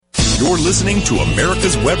You're listening to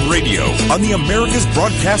America's Web Radio on the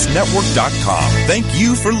AmericasBroadcastNetwork.com. Thank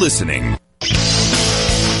you for listening.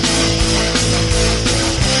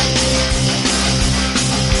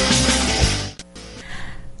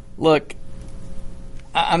 Look,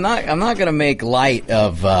 I'm not going to make light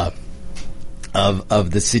of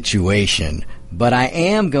the situation, but I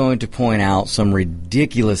am going to point out some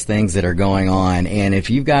ridiculous things that are going on. And if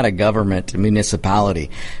you've got a government, a municipality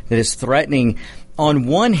that is threatening, on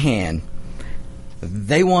one hand,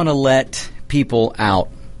 they want to let people out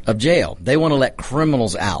of jail. They want to let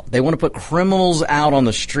criminals out. They want to put criminals out on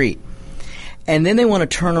the street. And then they want to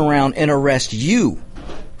turn around and arrest you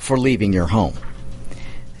for leaving your home.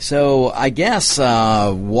 So I guess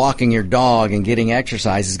walking your dog and getting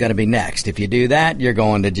exercise is going to be next. If you do that, you're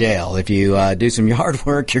going to jail. If you do some yard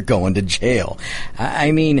work, you're going to jail.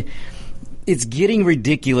 I mean, it's getting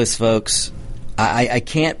ridiculous, folks. I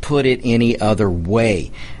can't put it any other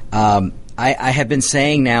way. I have been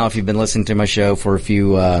saying now, if you've been listening to my show for a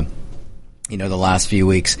few, the last few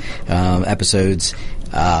weeks, episodes,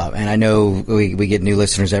 and I know we get new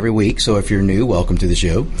listeners every week, so if you're new, welcome to the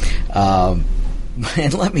show.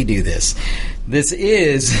 And let me do this. This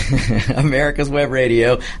is America's Web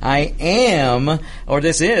Radio.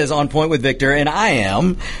 This is On Point with Victor, and I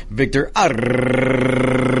am Victor Armendariz.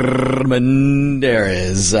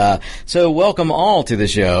 So welcome all to the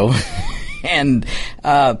show. And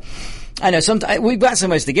I know we've got so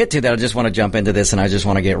much to get to that I just want to jump into this, and I just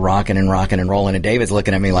want to get rocking and rolling. And David's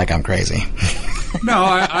looking at me like I'm crazy. No,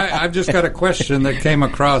 I've just got a question that came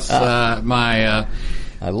across my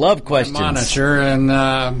I love questions. Monitor, and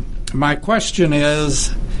my question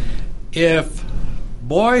is, if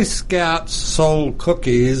Boy Scouts sold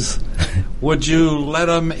cookies, would you let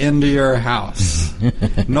them into your house,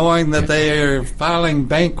 knowing that they are filing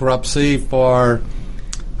bankruptcy for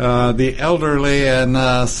the elderly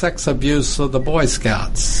and sex abuse of the Boy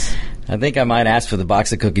Scouts? I think I might ask for the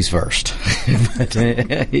box of cookies first.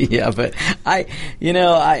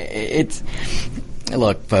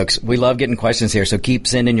 Look, folks, we love getting questions here, so keep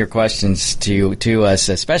sending your questions to us,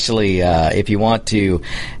 especially if you want to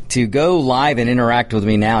go live and interact with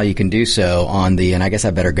me now. You can do so on and I guess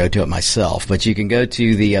I better go to it myself, but you can go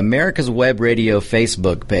to the America's Web Radio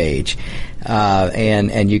Facebook page,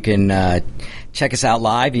 and you can check us out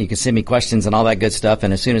live, and you can send me questions and all that good stuff,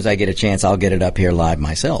 and as soon as I get a chance, I'll get it up here live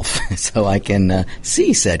myself so I can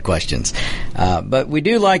see said questions. But we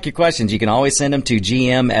do like your questions. You can always send them to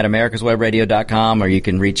gm@americaswebradio.com, or you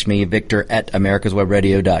can reach me,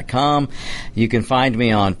 victor@americaswebradio.com. You can find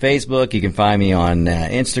me on Facebook. You can find me on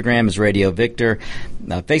Instagram as Radio Victor.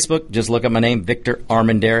 Facebook, just look up my name, Victor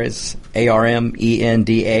Armendariz, Armendariz,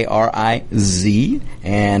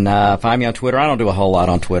 and find me on Twitter. I don't do a whole lot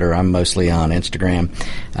on Twitter. I'm mostly on Instagram,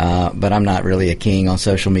 but I'm not really a king on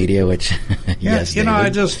social media, which yes, you know, I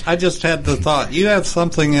just had the thought you have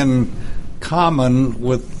something in common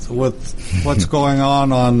with what's going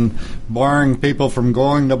on barring people from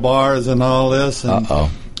going to bars and all this. And,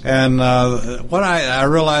 and what I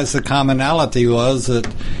realized the commonality was that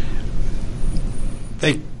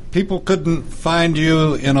people couldn't find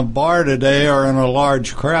you in a bar today or in a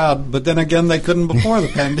large crowd, but then again, they couldn't before the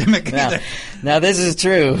pandemic either. Now, this is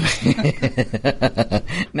true.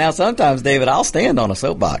 Now, sometimes, David, I'll stand on a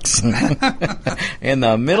soapbox in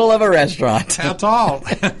the middle of a restaurant. How tall?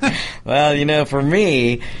 Well, for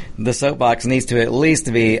me, the soapbox needs to at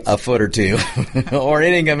least be a foot or two, or it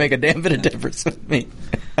ain't going to make a damn bit of difference with me.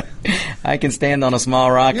 I can stand on a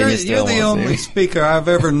small rock and you still You're the only speaker I've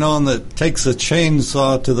ever known that takes a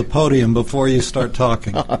chainsaw to the podium before you start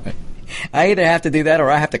talking. I either have to do that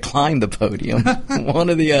or I have to climb the podium.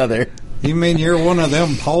 One or the other. You mean you're one of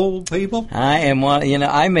them pole people? I am one.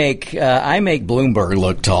 I make Bloomberg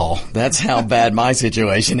look tall. That's how bad my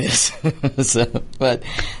situation is. But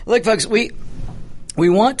look, folks, we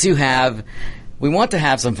want to have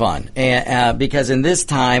some fun, and because in this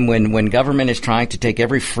time when government is trying to take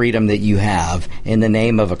every freedom that you have in the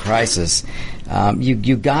name of a crisis, you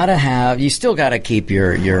still gotta keep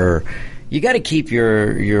your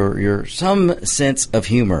some sense of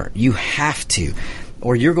humor. You have to,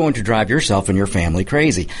 or you're going to drive yourself and your family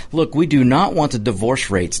crazy. Look, we do not want the divorce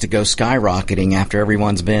rates to go skyrocketing after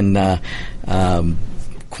everyone's been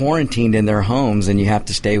quarantined in their homes and you have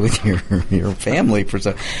to stay with your family for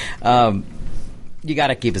so. You got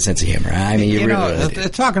to keep a sense of humor. I mean, you really do.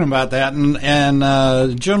 Talking about that,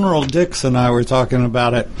 and General Dix and I were talking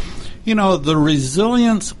about it. The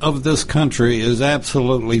resilience of this country is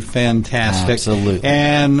absolutely fantastic. Absolutely.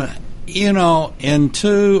 And, in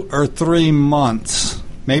 2 or 3 months,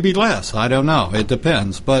 maybe less, I don't know, it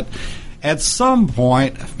depends, but at some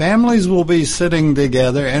point, families will be sitting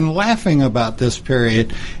together and laughing about this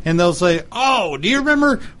period, and they'll say, "Oh, do you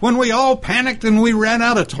remember when we all panicked and we ran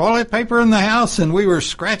out of toilet paper in the house and we were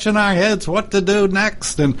scratching our heads what to do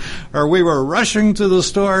next, or we were rushing to the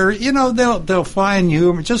store?" You know, they'll find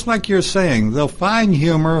humor, just like you're saying. They'll find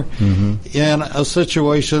humor in a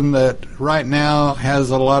situation that right now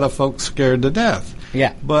has a lot of folks scared to death.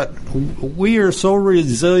 Yeah. But we are so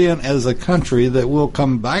resilient as a country that we'll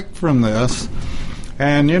come back from this.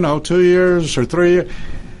 And, 2 years or 3 years.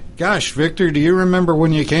 Gosh, Victor, do you remember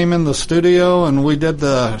when you came in the studio and we did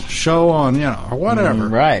the show on, or whatever?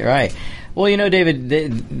 Right. Well,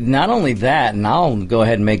 David, not only that, and I'll go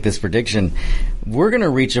ahead and make this prediction, we're going to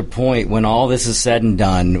reach a point when all this is said and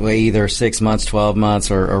done, either 6 months, 12 months,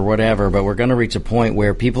 or whatever, but we're going to reach a point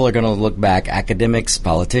where people are going to look back, academics,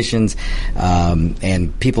 politicians,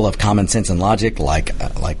 and people of common sense and logic,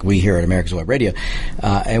 like we here at America's Web Radio,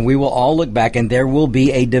 and we will all look back, and there will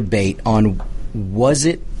be a debate on, was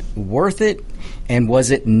it worth it, and was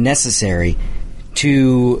it necessary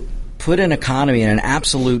to put an economy in an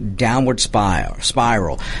absolute downward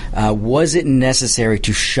spiral? Was it necessary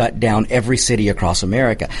to shut down every city across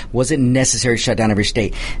America? Was it necessary to shut down every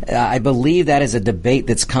state? I believe that is a debate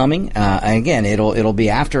that's coming. Again, it'll be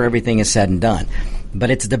after everything is said and done. But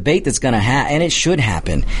it's a debate that's going to happen, and it should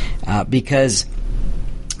happen, because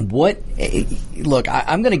look,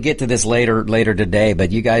 I'm going to get to this later today,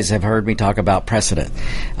 but you guys have heard me talk about precedent.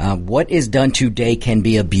 What is done today can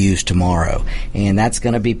be abused tomorrow, and that's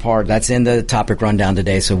going to be that's in the topic rundown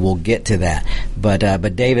today, so we'll get to that. But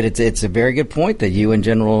David, it's a very good point that you and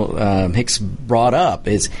General Hicks brought up,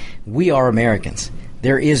 is we are Americans.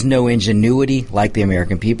 There is no ingenuity like the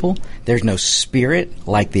American people. There's no spirit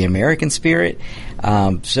like the American spirit.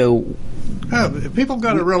 People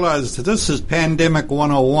got to realize that this is Pandemic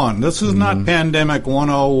 101. This is not Pandemic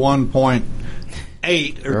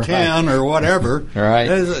 101.8 or 10 or whatever. Right.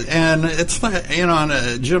 And it's like,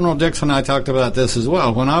 General Dix and I talked about this as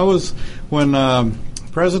well. When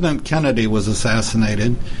President Kennedy was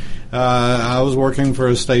assassinated, I was working for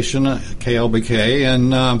a station at KLBK,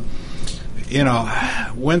 and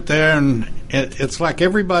went there, and it's like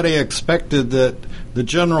everybody expected that the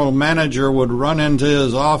general manager would run into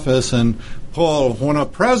his office and pull, "When a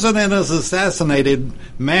president is assassinated,"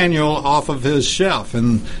 manual off of his shelf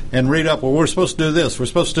and read up, "Well, we're supposed to do this, we're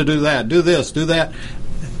supposed to do that, do this, do that."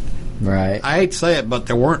 Right. I hate to say it, but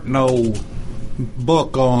there weren't no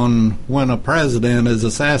book on when a president is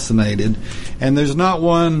assassinated, and there's not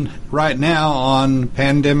one right now on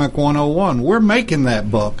Pandemic 101. We're making that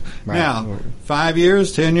book. Right. Now, 5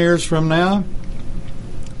 years, 10 years from now,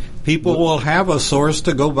 people will have a source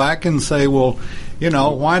to go back and say, well,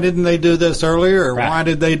 why didn't they do this earlier, or why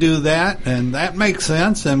did they do that? And that makes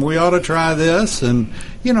sense, and we ought to try this, and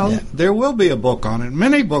there will be a book on it,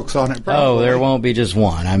 many books on it. Probably. Oh, there won't be just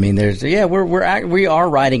one. I mean, we are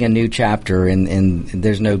writing a new chapter, and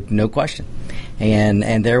there's no question.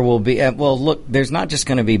 And there will be look, there's not just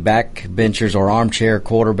going to be backbenchers or armchair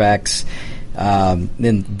quarterbacks.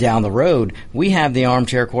 Then down the road, we have the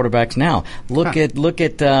armchair quarterbacks now. Look at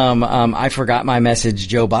I forgot my message,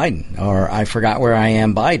 Joe Biden, or I forgot where I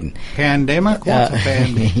am, Biden. Pandemic? What's a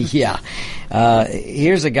pandemic? Yeah.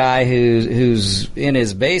 Here's a guy who's in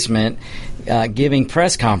his basement giving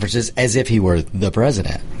press conferences as if he were the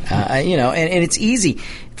president. And it's easy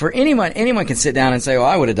for anyone. Anyone can sit down and say, "Oh,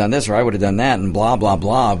 I would have done this or I would have done that," and blah blah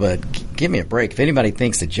blah. But give me a break. If anybody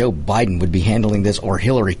thinks that Joe Biden would be handling this, or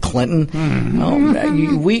Hillary Clinton,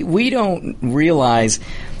 we don't realize.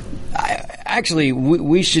 Actually,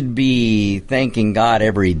 we should be thanking God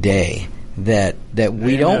every day that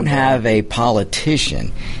we don't have a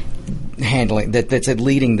politician handling that's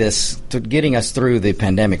leading this, to getting us through the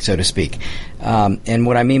pandemic, so to speak. And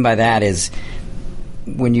what I mean by that is,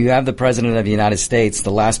 when you have the President of the United States,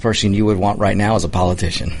 the last person you would want right now is a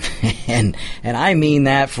politician. and I mean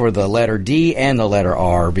that for the letter D and the letter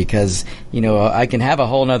R, because, I can have a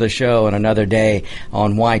whole nother show and another day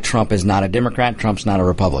on why Trump is not a Democrat, Trump's not a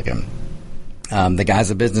Republican. The guy's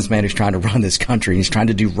a businessman who's trying to run this country. He's trying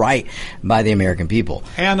to do right by the American people.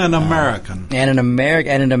 And an American. And an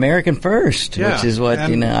American first, which is what,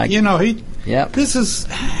 This is,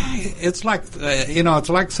 it's like, it's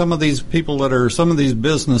like some of these people some of these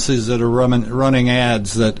businesses that are running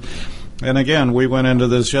ads that, and again, we went into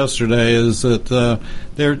this yesterday, is that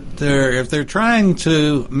if they're trying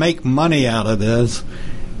to make money out of this,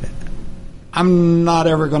 I'm not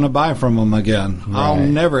ever going to buy from them again. Right. I'll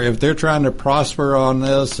never. If they're trying to prosper on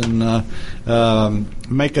this and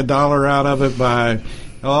make a dollar out of it by,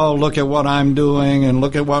 look at what I'm doing and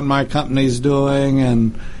look at what my company's doing,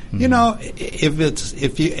 and You know,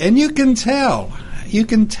 you can tell. You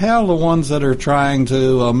can tell the ones that are trying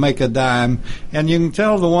to make a dime, and you can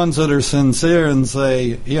tell the ones that are sincere and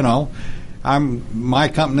say, you know, my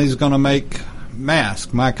company's going to make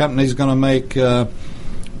masks. My company's going to make,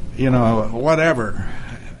 whatever,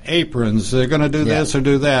 aprons. They're going to do this or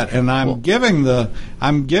do that, and I'm giving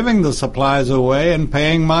the supplies away and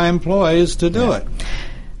paying my employees to do it.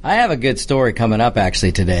 I have a good story coming up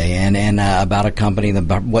actually today, and about a company,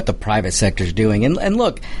 what the private sector is doing. And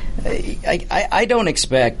look, I don't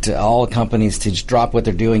expect all companies to just drop what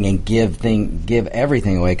they're doing and give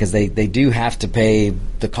everything away, because they do have to pay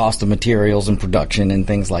the cost of materials and production and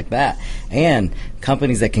things like that. And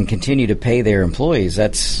companies that can continue to pay their employees,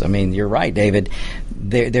 you're right, David.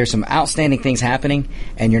 There's some outstanding things happening,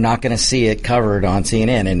 and you're not going to see it covered on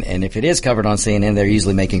CNN. And if it is covered on CNN, they're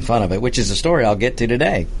usually making fun of it, which is a story I'll get to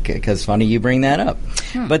today, because funny you bring that up.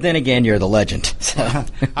 But then again, you're the legend. So.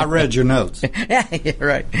 I read your notes. Yeah,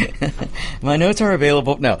 right. My notes are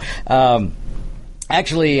available. No.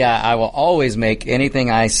 Actually, I will always make anything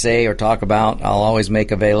I say or talk about, I'll always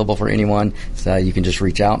make available for anyone. So you can just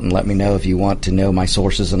reach out and let me know if you want to know my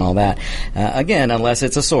sources and all that. Again, unless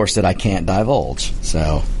it's a source that I can't divulge.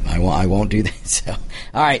 So I won't do that. So,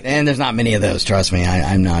 all right. And there's not many of those. Trust me.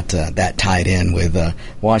 I'm not that tied in with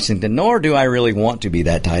Washington, nor do I really want to be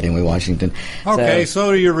that tied in with Washington. Okay.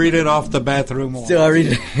 So you read it off the bathroom wall. So I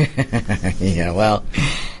read it. Yeah, well.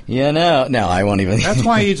 Yeah, no, I won't even. That's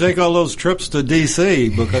why you take all those trips to D.C.,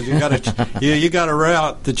 because you got a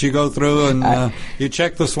route that you go through, and you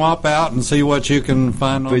check the swamp out and see what you can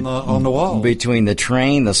find on the wall. Between the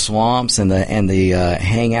train, the swamps, and the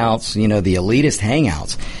hangouts, the elitist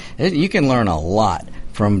hangouts, you can learn a lot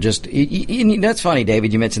from just. That's funny,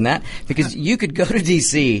 David. You mentioned that, because you could go to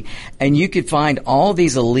D.C. and you could find all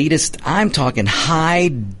these elitist. I'm talking high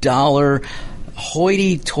dollar,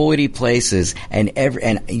 hoity-toity places, and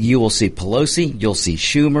you will see Pelosi, you'll see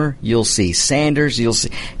Schumer, you'll see Sanders, you'll see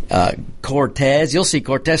Cortez. You'll see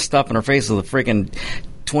Cortez stuffing her face with a freaking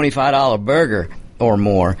 $25 burger or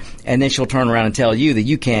more, and then she'll turn around and tell you that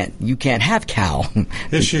you can't have cow.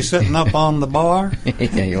 Is she sitting up on the bar?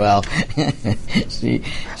 Yeah, well, she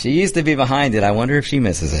used to be behind it. I wonder if she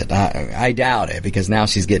misses it. I doubt it, because now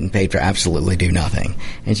she's getting paid for absolutely do nothing,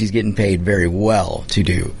 and she's getting paid very well to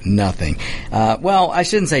do nothing. Well, I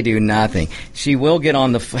shouldn't say do nothing. She will get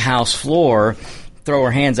on the House floor, throw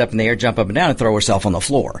her hands up in the air, jump up and down, and throw herself on the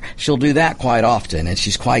floor. She'll do that quite often, and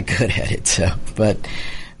she's quite good at it. So, but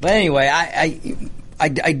anyway,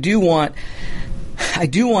 I do want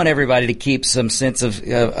everybody to keep some sense of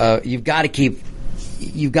you've got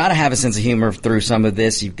to have a sense of humor through some of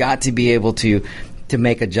this. You've got to be able to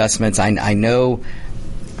make adjustments. I know.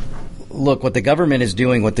 Look, what the government is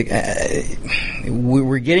doing. We're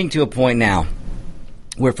getting to a point now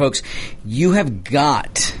where, folks, you've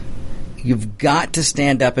got to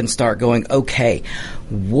stand up and start going, okay,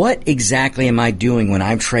 what exactly am I doing when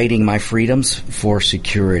I'm trading my freedoms for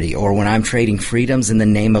security, or when I'm trading freedoms in the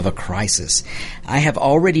name of a crisis? I have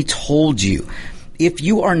already told you, if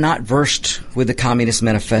you are not versed with the Communist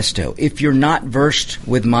Manifesto, if you're not versed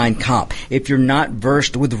with Mein Kampf, if you're not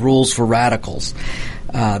versed with Rules for Radicals,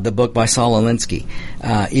 the book by Saul Alinsky,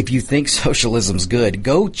 if you think socialism's good,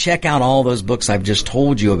 go check out all those books I've just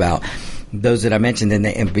told you about. Those that I mentioned,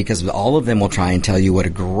 and because all of them will try and tell you what a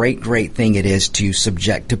great thing it is to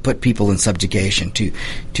put people in subjugation, to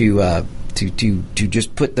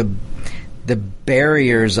just put the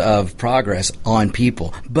barriers of progress on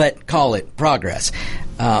people, but call it progress.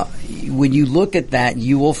 When you look at that,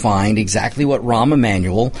 you will find exactly what Rahm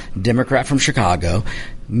Emanuel, Democrat from Chicago,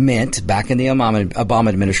 meant back in the Obama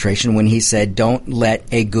administration when he said, "Don't let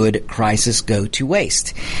a good crisis go to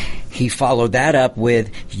waste." He followed that up with,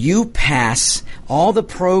 you pass all the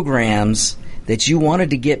programs that you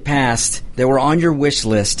wanted to get passed that were on your wish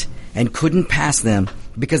list and couldn't pass them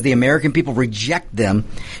because the American people reject them.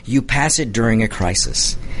 You pass it during a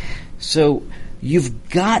crisis. So you've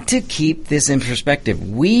got to keep this in perspective.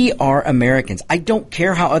 We are Americans. I don't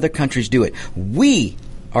care how other countries do it. We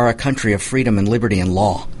are a country of freedom and liberty and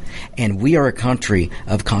law. And we are a country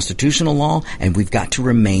of constitutional law, and we've got to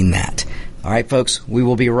remain that. All right, folks, we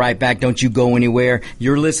will be right back. Don't you go anywhere.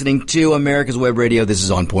 You're listening to America's Web Radio. This is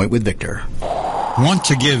On Point with Victor. Want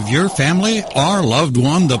to give your family or loved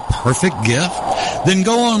one the perfect gift? Then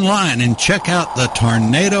go online and check out the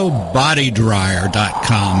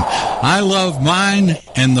TornadoBodyDryer.com. I love mine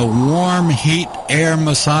and the warm heat air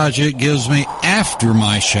massage it gives me after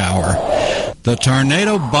my shower. The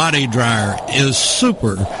Tornado Body Dryer is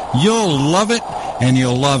super. You'll love it, and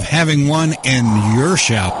you'll love having one in your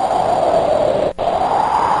shower.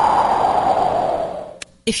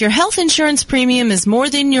 If your health insurance premium is more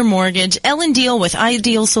than your mortgage, Ellen Deal with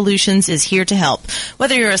Ideal Solutions is here to help.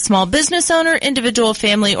 Whether you're a small business owner, individual,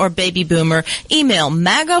 family, or baby boomer, email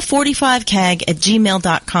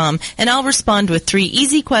MAGA45CAG@gmail.com and I'll respond with 3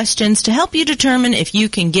 easy questions to help you determine if you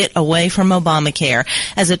can get away from Obamacare.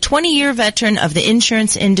 As a 20-year veteran of the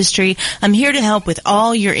insurance industry, I'm here to help with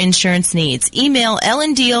all your insurance needs. Email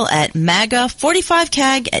Ellen Deal at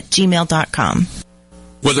MAGA45CAG@gmail.com.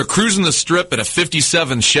 Whether cruising the strip in a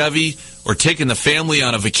 57 Chevy or taking the family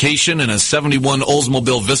on a vacation in a 71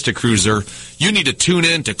 Oldsmobile Vista Cruiser, you need to tune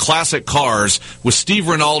in to Classic Cars with Steve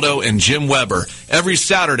Ronaldo and Jim Weber every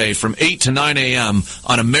Saturday from 8 to 9 a.m.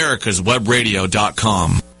 on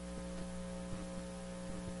americaswebradio.com.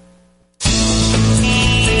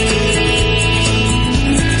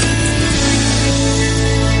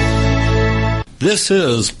 This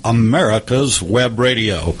is America's Web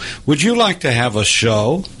Radio. Would you like to have a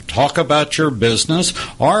show, talk about your business,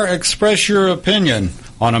 or express your opinion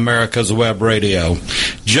on America's Web Radio?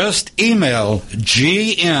 Just email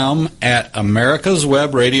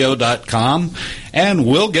gm@americaswebradio.com and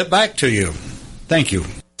we'll get back to you. Thank you.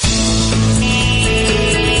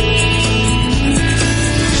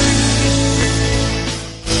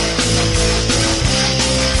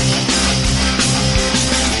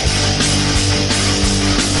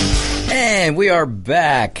 And we are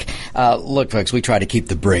back. Look, folks, we try to keep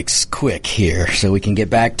the breaks quick here so we can get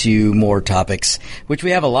back to more topics, which we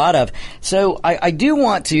have a lot of. So I do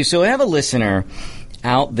want to, so I have a listener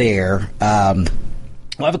out there.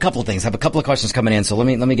 I have a couple of things. I have a couple of questions coming in, so let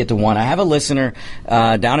me get to one. I have a listener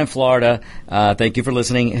down in Florida. Thank you for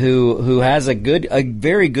listening. Who has a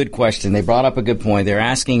very good question. They brought up a good point. They're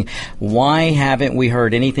asking, why haven't we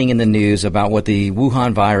heard anything in the news about what the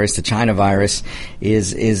Wuhan virus, the China virus,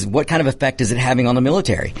 is? What kind of effect is it having on the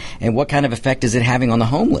military, and what kind of effect is it having on the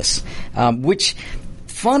homeless? Which.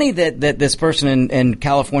 Funny that this person in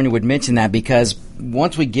California would mention that, because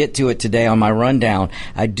once we get to it today on my rundown,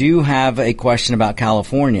 I do have a question about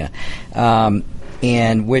California,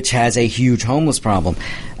 and which has a huge homeless problem.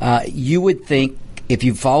 You would think, if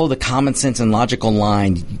you follow the common sense and logical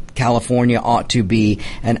line, California ought to be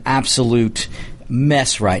an absolute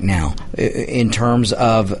mess right now in terms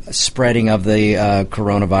of spreading of the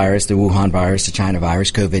coronavirus, the Wuhan virus, the China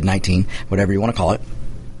virus, COVID-19, whatever you want to call it.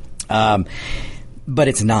 But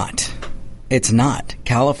it's not. It's not.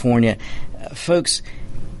 California, folks,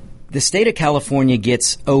 the state of California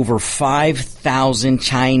gets over 5,000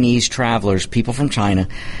 Chinese travelers, people from China,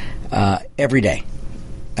 every day.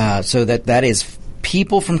 So that is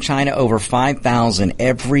people from China, over 5,000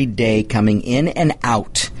 every day coming in and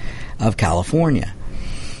out of California.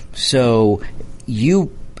 So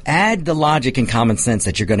you add the logic and common sense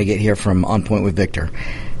that you're going to get here from On Point with Victor.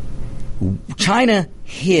 China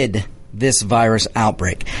hid this virus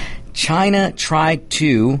outbreak. China tried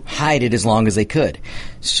to hide it as long as they could.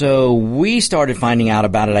 So we started finding out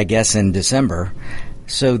about it, I guess, in December.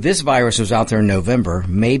 So this virus was out there in November.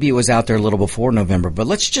 Maybe it was out there a little before November, but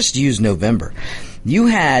let's just use November. You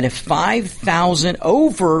had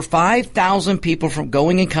over 5,000 people from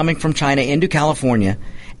going and coming from China into California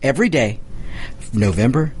every day,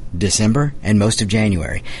 November, December, and most of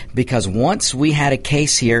January. Because once we had a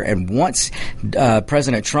case here, and once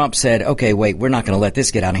President Trump said, okay, wait, we're not going to let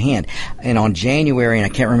this get out of hand. And on January, and I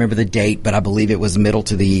can't remember the date, but I believe it was middle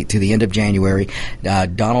to the end of January,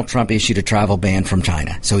 Donald Trump issued a travel ban from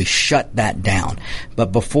China. So he shut that down.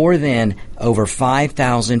 But before then, over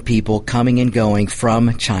 5,000 people coming and going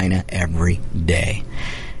from China every day.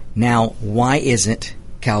 Now, why isn't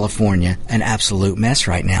California an absolute mess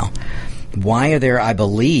right now? Why are there, I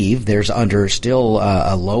believe, there's under still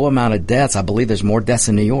a low amount of deaths. I believe there's more deaths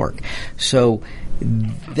in New York. So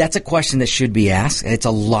that's a question that should be asked. It's a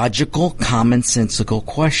logical, commonsensical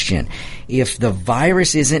question. If the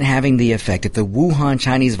virus isn't having the effect, if the Wuhan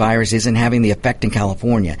Chinese virus isn't having the effect in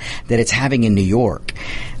California that it's having in New York,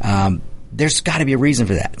 there's got to be a reason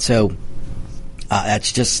for that. So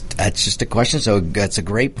that's just a question. So that's a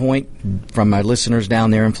great point from my listeners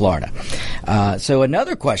down there in Florida. So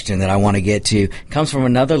another question that I want to get to comes from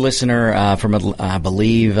another listener from, I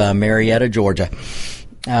believe, Marietta, Georgia.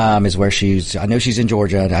 Is where I know she's in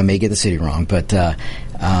Georgia. I may get the city wrong, but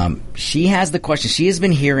she has the question. She has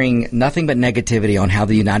been hearing nothing but negativity on how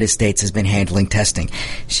the United States has been handling testing.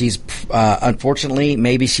 She's unfortunately,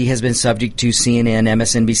 maybe she has been subject to CNN,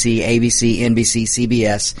 MSNBC, ABC, NBC,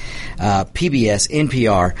 CBS, PBS,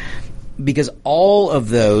 NPR. because all of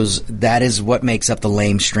those, that is what makes up the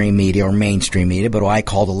lamestream media or mainstream media, but what I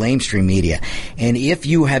call the lamestream media. And if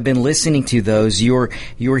you have been listening to those, you're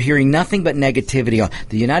hearing nothing but negativity on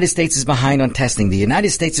the United States is behind on testing. The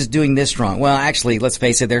United States is doing this wrong. Well, actually, let's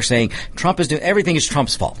face it, they're saying Trump is doing everything is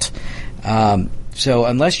Trump's fault. So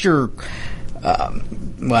unless you're,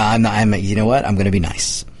 you know what? I'm going to be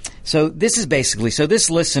nice. So this is basically, so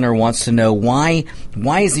this listener wants to know why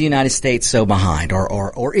is the United States so behind,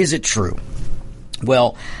 or is it true?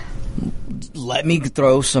 Well, let me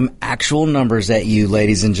throw some actual numbers at you,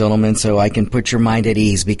 ladies and gentlemen, so I can put your mind at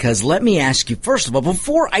ease. Because let me ask you, first of all,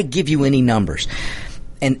 before I give you any numbers,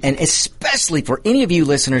 and especially for any of you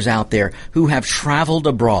listeners out there who have traveled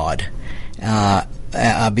abroad,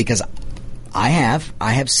 because I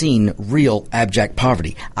have seen real abject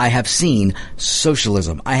poverty. I have seen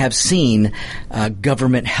socialism. I have seen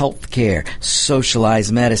government health care,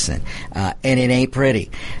 socialized medicine, and it ain't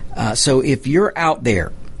pretty. So if you're out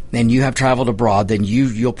there and you have traveled abroad, then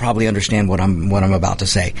you'll probably understand what I'm about to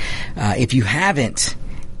say. If you haven't,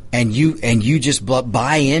 and you just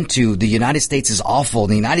buy into the United States is awful,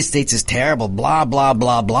 the United States is terrible, blah blah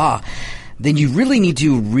blah blah, then you really need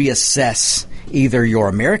to reassess either your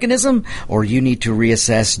Americanism, or you need to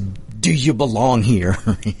reassess, do you belong here?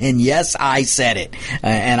 And yes, I said it,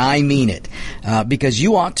 and I mean it, because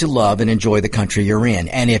you ought to love and enjoy the country you're in.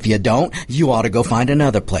 And if you don't, you ought to go find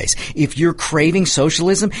another place. If you're craving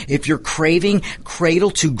socialism, if you're craving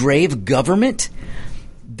cradle-to-grave government,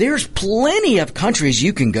 there's plenty of countries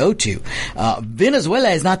you can go to.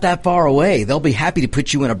 Venezuela is not that far away. They'll be happy to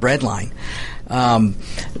put you in a breadline.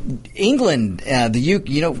 England,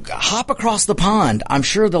 hop across the pond. I'm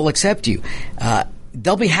sure they'll accept you.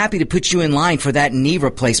 They'll be happy to put you in line for that knee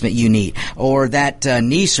replacement you need, or that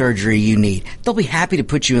knee surgery you need. They'll be happy to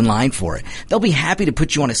put you in line for it. They'll be happy to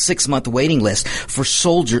put you on a 6-month waiting list for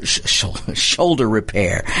shoulder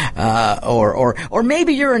repair, or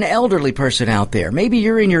maybe you're an elderly person out there. Maybe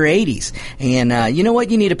you're in your 80s, and you know what?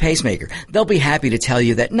 You need a pacemaker. They'll be happy to tell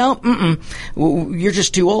you that you're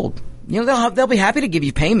just too old. They'll be happy to give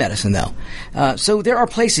you pain medicine, though. So there are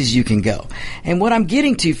places you can go. And what I'm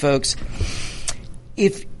getting to, folks,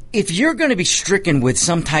 if you're going to be stricken with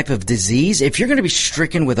some type of disease, if you're going to be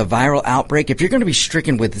stricken with a viral outbreak, if you're going to be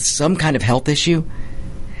stricken with some kind of health issue,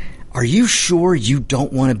 are you sure you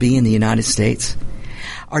don't want to be in the United States?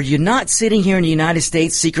 Are you not sitting here in the United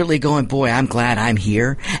States secretly going, boy, I'm glad I'm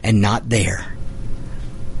here and not there?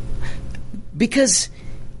 Because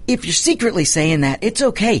if you're secretly saying that, it's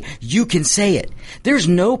okay. You can say it. There's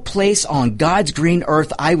no place on God's green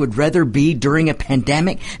earth I would rather be during a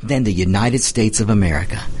pandemic than the United States of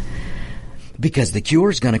America. Because the cure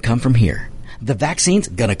is going to come from here. The vaccine's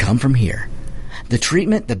going to come from here. The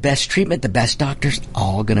treatment, the best doctors,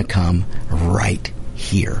 all going to come right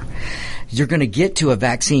here. You're going to get to a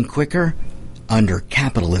vaccine quicker under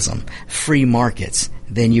capitalism, free markets,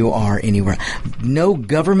 than you are anywhere. No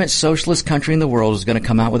government socialist country in the world is going to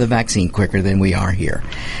come out with a vaccine quicker than we are here.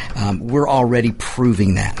 We're already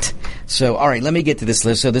proving that. So, all right, let me get to this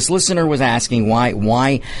list. So this listener was asking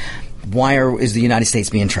why is the United States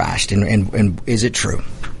being trashed, and is it true?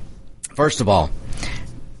 First of all,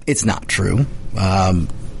 it's not true.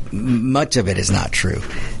 Much of it is not true.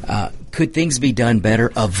 Could things be done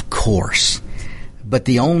better? Of course. But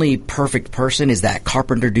the only perfect person is that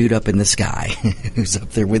carpenter dude up in the sky who's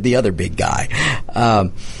up there with the other big guy.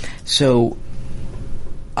 So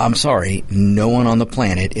I'm sorry, no one on the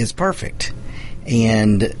planet is perfect.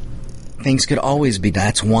 And things could always be done.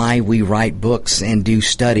 That's why we write books and do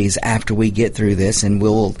studies after we get through this, and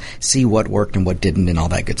we'll see what worked and what didn't and all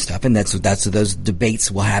that good stuff. And that's those debates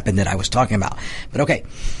will happen that I was talking about. But okay,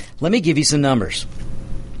 let me give you some numbers.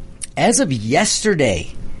 As of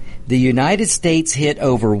yesterday, the United States hit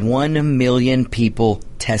over 1 million people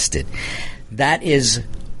tested. That is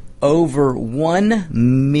over 1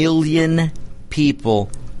 million people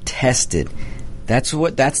tested. That's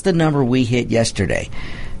the number we hit yesterday.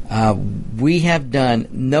 We have done,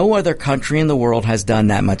 no other country in the world has done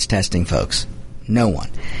that much testing, folks. No one.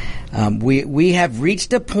 We have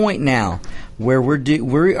reached a point now where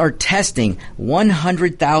we are testing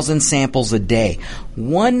 100,000 samples a day.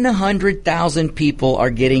 100,000 people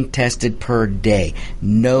are getting tested per day.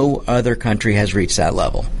 No other country has reached that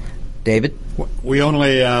level. David? We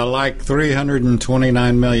only like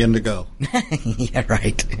 329 million to go. Yeah,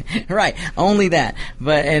 right. Right. Only that.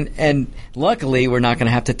 But and luckily we're not going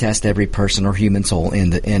to have to test every person or human soul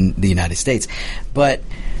in the United States. But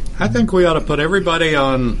I think we ought to put everybody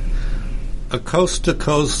on a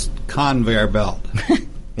coast-to-coast conveyor belt.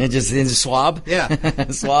 And just swab? Yeah.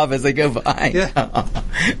 Swab as they go by? Yeah.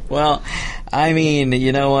 Well, I mean,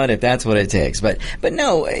 you know what? If that's what it takes, but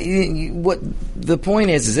no. What the point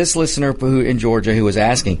is this listener who in Georgia who was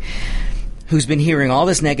asking, who's been hearing all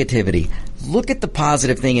this negativity, look at the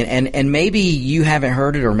positive thing, and maybe you haven't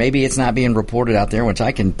heard it, or maybe it's not being reported out there, which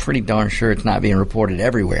I can pretty darn sure it's not being reported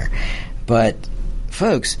everywhere. But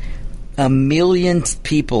folks, 1 million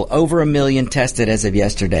people, over 1 million tested as of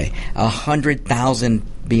yesterday,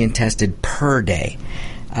 100,000 being tested per day.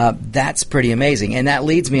 That's pretty amazing. And that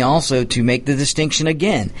leads me also to make the distinction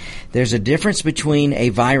again. There's a difference between a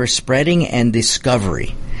virus spreading and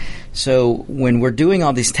discovery. So when we're doing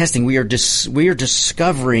all this testing, we are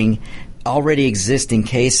discovering already existing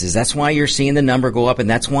cases. That's why you're seeing the number go up, and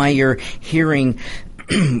that's why you're hearing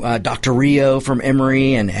Dr. Rio from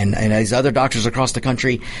Emory and these other doctors across the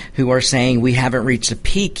country who are saying we haven't reached a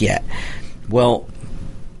peak yet. Well,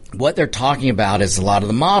 what they're talking about is a lot of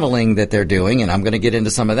the modeling that they're doing, and I'm going to get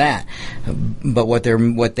into some of that. But what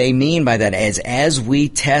they mean by that is as we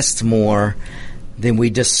test more, then we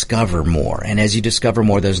discover more. And as you discover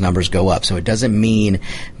more, those numbers go up. So it doesn't mean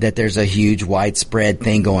that there's a huge widespread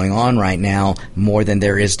thing going on right now more than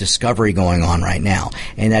there is discovery going on right now.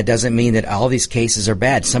 And that doesn't mean that all these cases are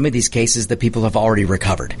bad. Some of these cases the people have already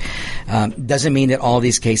recovered. Doesn't mean that all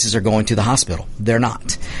these cases are going to the hospital. They're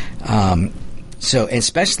not. So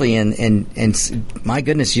especially in my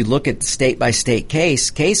goodness, you look at state by state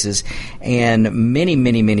cases, and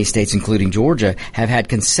many states, including Georgia, have had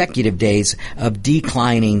consecutive days of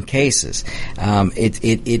declining cases.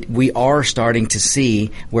 We are starting to see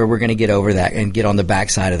where we're going to get over that and get on the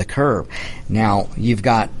backside of the curve. Now you've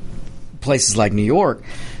got places like New York.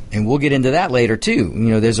 And we'll get into that later too. You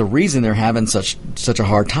know, there's a reason they're having such a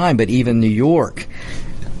hard time, but even New York,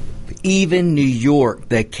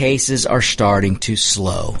 the cases are starting to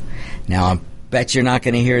slow. Now, I bet you're not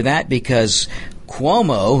going to hear that because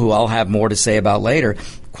Cuomo, who I'll have more to say about later,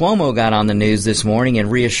 Cuomo got on the news this morning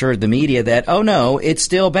and reassured the media that, oh no, it's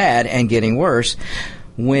still bad and getting worse.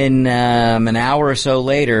 When an hour or so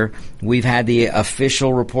later, we've had the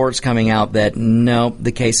official reports coming out that no,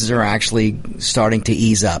 the cases are actually starting to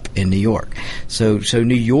ease up in New York. So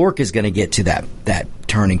New York is going to get to that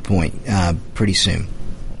turning point pretty soon.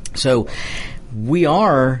 So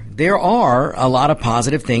there are a lot of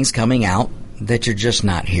positive things coming out that you're just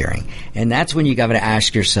not hearing. And that's when you got to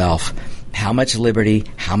ask yourself, how much liberty,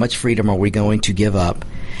 how much freedom are we going to give up?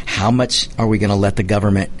 How much are we going to let the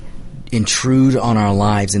government intrude on our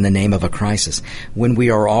lives in the name of a crisis? When we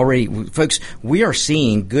are already, folks, we are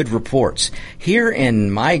seeing good reports. Here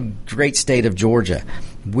in my great state of Georgia,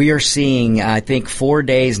 we are seeing, I think, 4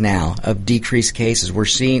 days now of decreased cases. We're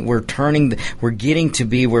getting to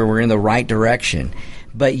be where we're in the right direction.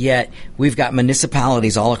 But yet, we've got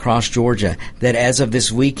municipalities all across Georgia that, as of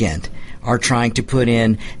this weekend, are trying to put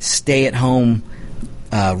in stay-at-home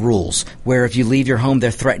rules, where if you leave your home,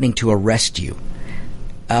 they're threatening to arrest you.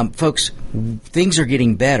 Folks, things are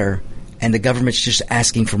getting better, and the government's just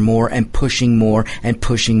asking for more and pushing more and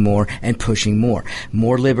pushing more and pushing more.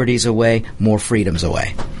 More liberties away, more freedoms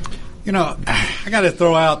away. You know, I got to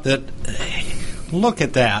throw out that, look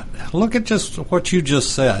at that. Look at just what you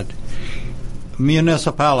just said.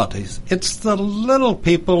 Municipalities. It's the little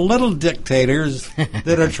people, little dictators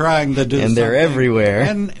that are trying to do and something. They're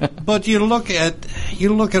everywhere. But you look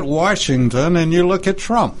at Washington and you look at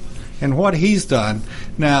Trump and what he's done.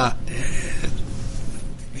 Now,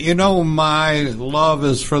 you know, my love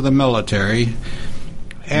is for the military.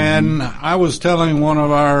 And I was telling one of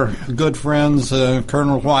our good friends,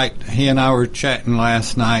 Colonel White, he and I were chatting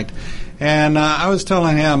last night, and I was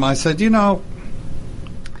telling him, I said, you know,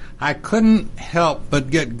 I couldn't help but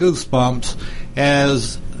get goosebumps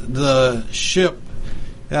as the ship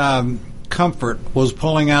Comfort was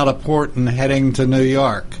pulling out of port and heading to New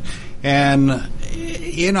York. And,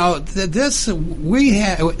 you know,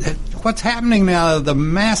 what's happening now, the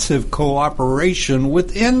massive cooperation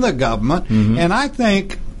within the government, and I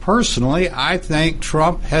think, personally,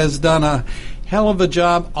 Trump has done a hell of a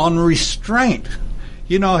job on restraint.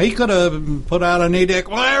 You know, he could have put out an edict,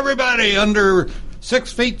 well, everybody under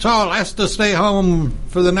 6 feet tall has to stay home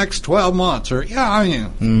for the next 12 months, or,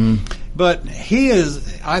 But he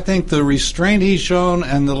is, I think, the restraint he's shown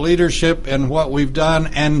and the leadership and what we've done.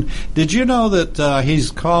 And did you know that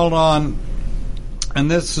he's called on,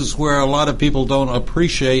 and this is where a lot of people don't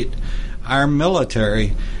appreciate our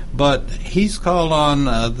military, but he's called on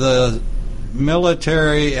the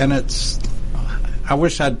military, and I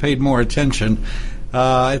wish I'd paid more attention,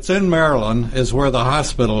 It's in Maryland, is where the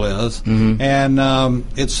hospital is, and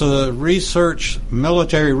it's a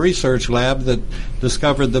military research lab that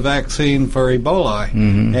discovered the vaccine for Ebola,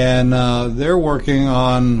 and they're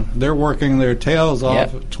working their tails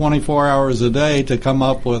off 24 hours a day to come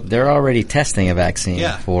up with. They're already testing a vaccine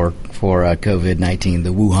for COVID-19,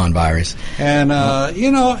 the Wuhan virus, and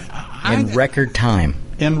in record time.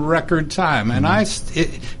 And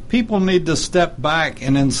people need to step back,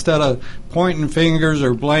 and instead of pointing fingers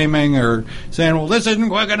or blaming or saying, well, this isn't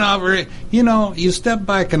quick enough, or, you step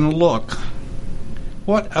back and look.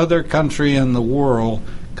 What other country in the world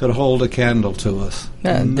could hold a candle to us?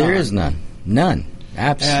 There is none. None.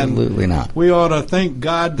 Absolutely not. We ought to thank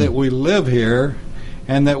God that we live here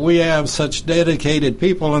and that we have such dedicated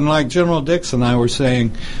people. And like General Dix and I were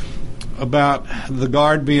saying about the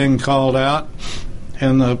Guard being called out,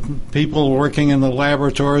 and the people working in the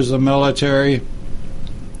laboratories, the military.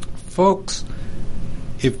 Folks,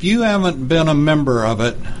 if you haven't been a member of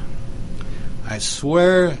it, I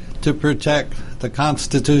swear to protect the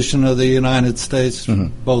Constitution of the United States from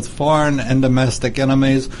both foreign and domestic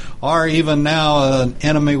enemies, or even now an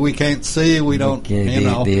enemy we can't see, we don't,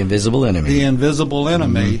 the invisible enemy. The invisible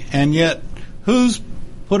enemy. And yet, who's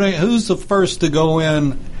the first to go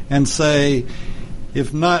in and say,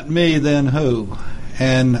 if not me, then who?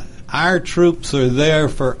 And our troops are there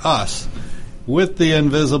for us with the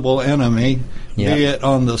invisible enemy, be it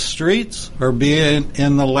on the streets or be it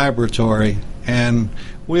in the laboratory. And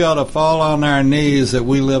we ought to fall on our knees that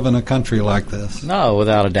we live in a country like this. No,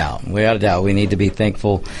 without a doubt. Without a doubt. We need to be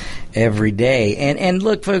thankful every day. And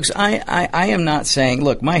look, folks, I am not saying,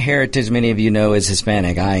 look, my heritage, many of you know, is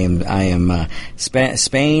Hispanic. I am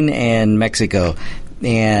Spain and Mexico.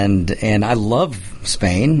 And I love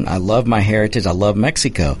Spain. I love my heritage. I love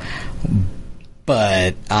Mexico.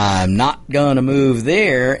 But I'm not going to move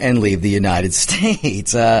there and leave the United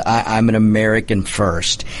States. I'm an American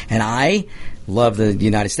first. And I love the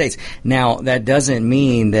United States. Now, that doesn't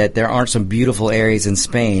mean that there aren't some beautiful areas in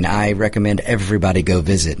Spain. I recommend everybody go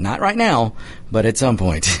visit. Not right now, but at some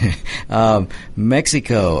point.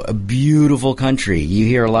 Mexico, a beautiful country. You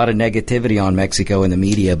hear a lot of negativity on Mexico in the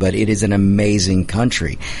media, but it is an amazing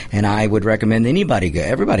country. And I would recommend everybody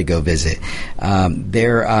go visit.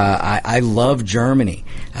 I love Germany.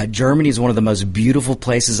 Germany is one of the most beautiful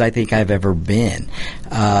places I think I've ever been.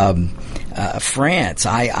 France,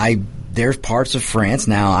 there's parts of France.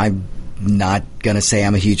 Now, I'm not going to say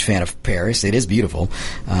I'm a huge fan of Paris. It is beautiful.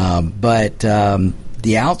 But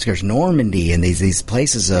the outskirts, Normandy, and these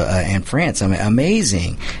places, and France,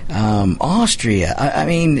 amazing. Austria,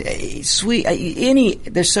 sweet.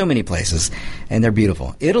 There's so many places, and they're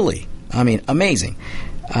beautiful. Italy, amazing.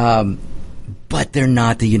 But they're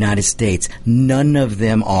not the United States. None of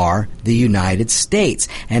them are the United States.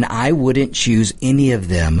 And I wouldn't choose any of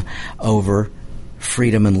them over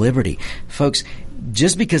freedom and liberty. Folks,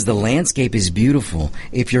 just because the landscape is beautiful,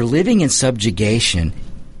 if you're living in subjugation,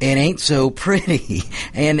 it ain't so pretty.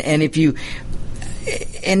 And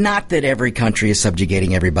not that every country is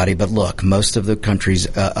subjugating everybody, but look, most of the countries,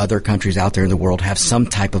 other countries out there in the world have some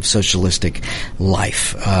type of socialistic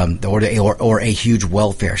life, or a huge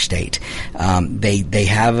welfare state. They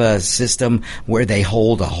have a system where they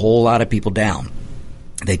hold a whole lot of people down.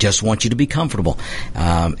 They just want you to be comfortable,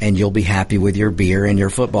 and you'll be happy with your beer and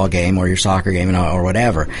your football game or your soccer game or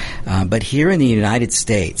whatever. But here in the United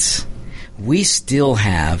States, we still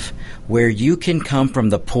have where you can come from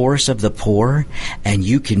the poorest of the poor and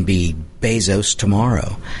you can be Bezos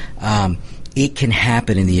tomorrow. It can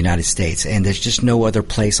happen in the United States, and there's just no other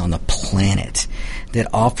place on the planet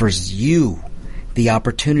that offers you the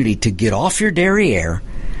opportunity to get off your derriere,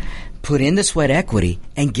 put in the sweat equity,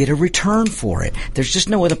 and get a return for it. There's just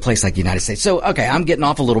no other place like the United States. So, okay, I'm getting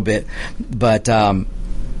off a little bit, but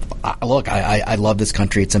look, I love this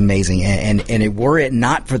country. It's amazing. And were it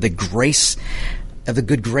not for the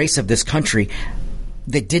good grace of this country,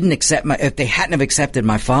 if they hadn't have accepted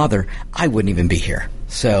my father, I wouldn't even be here.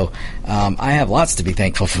 So, I have lots to be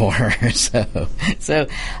thankful for. so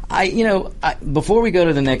before we go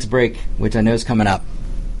to the next break, which I know is coming up,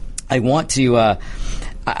 I want to,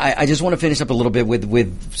 I just want to finish up a little bit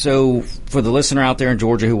so for the listener out there in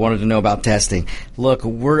Georgia who wanted to know about testing. Look,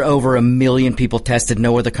 we're over 1 million people tested.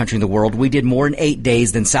 No other country in the world. We did more in 8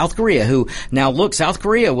 days than South Korea, South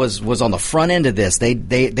Korea was on the front end of this.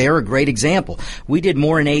 They're a great example. We did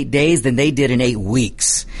more in 8 days than they did in 8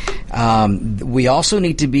 weeks. We also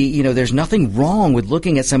need to be, there's nothing wrong with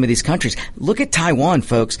looking at some of these countries. Look at Taiwan,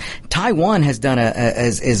 folks. Taiwan has done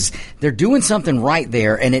they're doing something right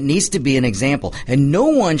there, and it needs to be an example. And no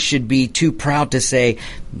one should be too proud to say,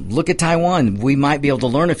 look at Taiwan. We might be able to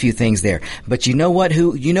learn a few things there. But you know what?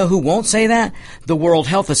 Who won't say that? The World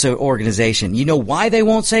Health Organization. You know why they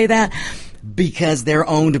won't say that? Because they're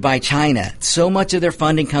owned by China. So much of their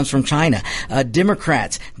funding comes from China.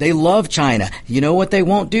 Democrats, they love China. You know what they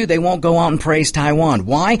won't do? They won't go out and praise Taiwan.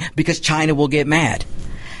 Why? Because China will get mad.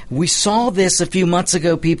 We saw this a few months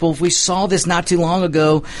ago, people. We saw this not too long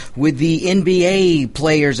ago with the NBA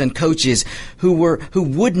players and coaches who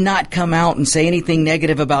would not come out and say anything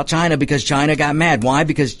negative about China because China got mad. Why?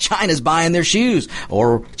 Because China's buying their shoes,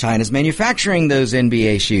 or China's manufacturing those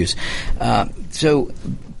NBA shoes. So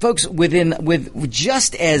folks, with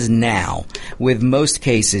just as now, with most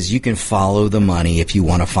cases, you can follow the money if you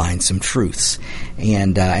want to find some truths.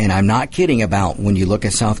 And I'm not kidding about when you look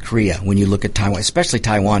at South Korea, when you look at Taiwan, especially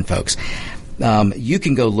Taiwan, folks. You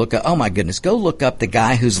can go look up, go look up the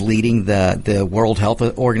guy who's leading the World Health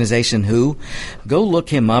Organization, WHO. Go look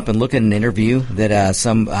him up and look at an interview that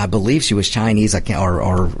I believe she was Chinese,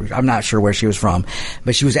 or I'm not sure where she was from,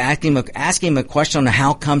 but she was asking him a question on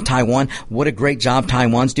how come Taiwan, what a great job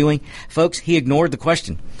Taiwan's doing. Folks, he ignored the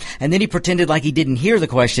question. And then he pretended like he didn't hear the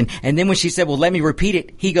question, and then when she said, well, let me repeat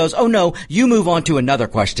it, he goes, oh no, you move on to another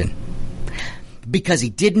question. Because he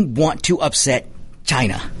didn't want to upset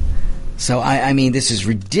China. So, I mean, this is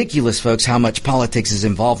ridiculous, folks, how much politics is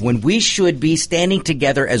involved when we should be standing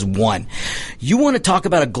together as one. You want to talk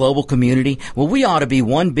about a global community? Well, we ought to be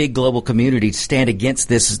one big global community to stand against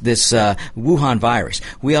this Wuhan virus.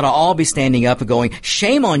 We ought to all be standing up and going,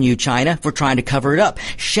 shame on you, China, for trying to cover it up.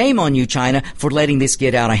 Shame on you, China, for letting this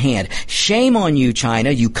get out of hand. Shame on you,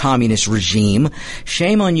 China, you communist regime.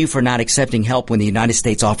 Shame on you for not accepting help when the United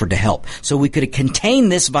States offered to help. So we could have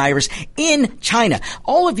contained this virus in China.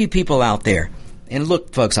 All of you people out there. And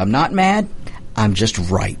look, folks, I'm not mad. I'm just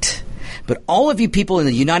right. But all of you people in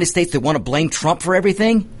the United States that want to blame Trump for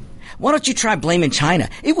everything, why don't you try blaming China?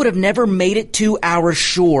 It would have never made it to our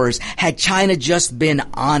shores had China just been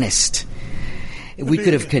honest. We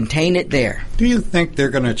could have contained it there. Do you think they're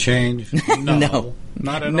going to change? No.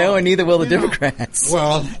 Not at all. No, and neither will the Democrats.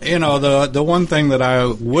 Well, the one thing that I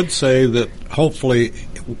would say that hopefully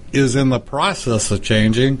is in the process of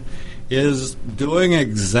changing is doing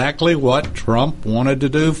exactly what Trump wanted to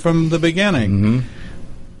do from the beginning.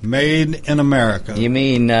 Mm-hmm. Made in America. You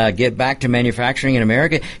mean get back to manufacturing in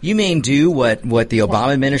America? You mean do what the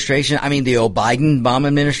Obama administration, the Biden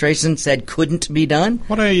administration said couldn't be done?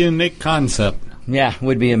 What a unique concept. Yeah,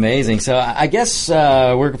 would be amazing. So I guess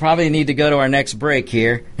we probably need to go to our next break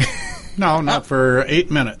here. No, not for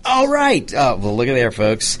 8 minutes. All right. Oh, well, look at there,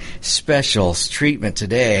 folks. Specials treatment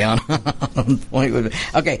today on Point with.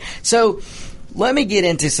 Okay, so let me get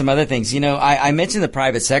into some other things. I mentioned the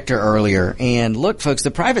private sector earlier, and look, folks,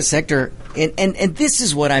 the private sector, and this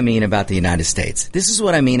is what I mean about the United States. This is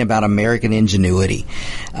what I mean about American ingenuity.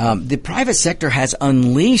 The private sector has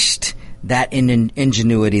unleashed that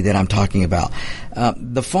ingenuity that I'm talking about.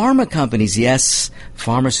 The pharma companies, yes,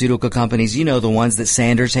 pharmaceutical companies, the ones that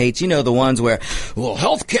Sanders hates, the ones where, well,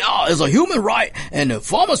 health care is a human right and the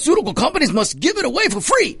pharmaceutical companies must give it away for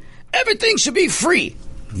free. Everything should be free.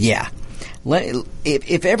 Yeah.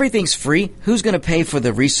 If everything's free, who's going to pay for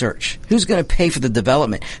the research? Who's going to pay for the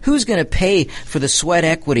development? Who's going to pay for the sweat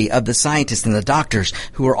equity of the scientists and the doctors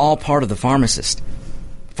who are all part of the pharmacies,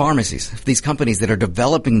 these companies that are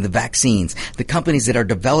developing the vaccines, the companies that are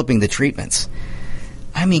developing the treatments?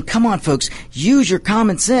 Come on, folks. Use your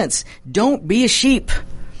common sense. Don't be a sheep.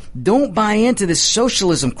 Don't buy into this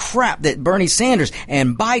socialism crap that Bernie Sanders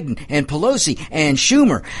and Biden and Pelosi and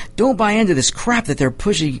Schumer, don't buy into this crap that they're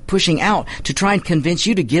pushing out to try and convince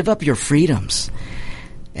you to give up your freedoms.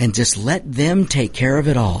 And just let them take care of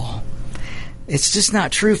it all. It's just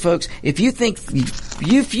not true, folks. If you think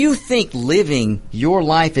living your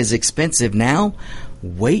life is expensive now,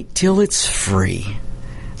 wait till it's free.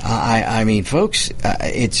 Folks,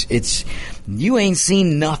 it's you ain't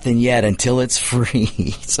seen nothing yet until it's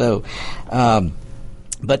free. So,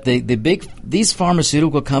 but these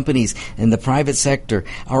pharmaceutical companies in the private sector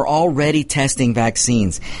are already testing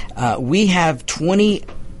vaccines. We have 20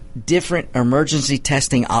 different emergency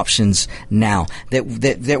testing options now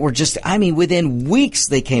that were just, within weeks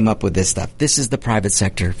they came up with this stuff. This is the private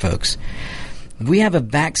sector, folks. We have a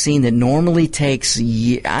vaccine that normally takes,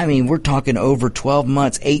 we're talking over 12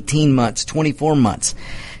 months, 18 months, 24 months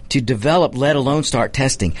to develop, let alone start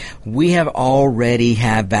testing. We already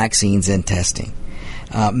have vaccines in testing.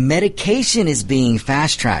 Medication is being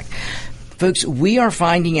fast-tracked. Folks, we are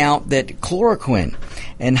finding out that chloroquine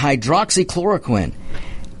and hydroxychloroquine,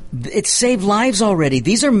 it saved lives already.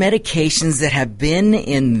 These are medications that have been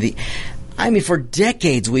in the... I mean, for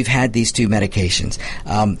decades we've had these two medications.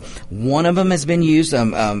 One of them has been used,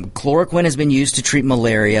 chloroquine has been used to treat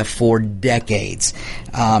malaria for decades.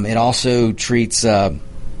 It also treats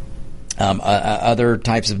other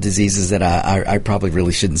types of diseases that I probably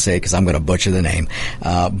really shouldn't say because I'm going to butcher the name.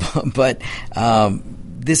 But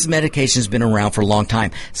this medication has been around for a long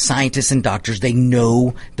time. Scientists and doctors, they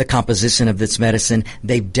know the composition of this medicine.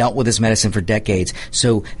 They've dealt with this medicine for decades.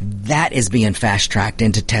 So that is being fast-tracked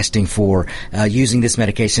into testing for using this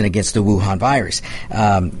medication against the Wuhan virus.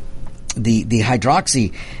 The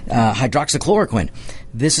hydroxychloroquine.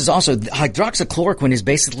 This is also, hydroxychloroquine is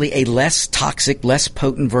basically a less toxic, less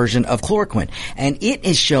potent version of chloroquine. And it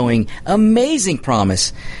is showing amazing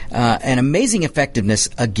promise, and amazing effectiveness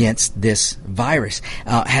against this virus.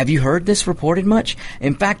 Have you heard this reported much?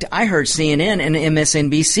 In fact, I heard CNN and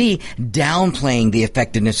MSNBC downplaying the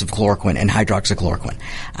effectiveness of chloroquine and hydroxychloroquine.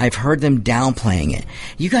 I've heard them downplaying it.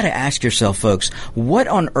 You gotta ask yourself, folks, what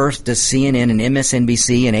on earth does CNN and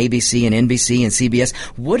MSNBC and ABC and NBC and CBS,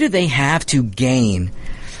 what do they have to gain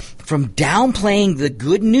from downplaying the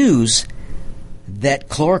good news that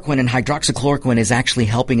chloroquine and hydroxychloroquine is actually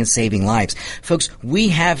helping and saving lives? Folks, we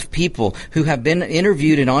have people who have been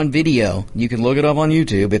interviewed and on video. You can look it up on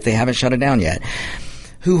YouTube if they haven't shut it down yet.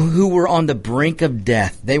 Who were on the brink of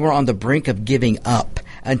death. They were on the brink of giving up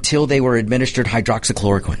until they were administered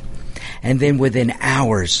hydroxychloroquine. And then within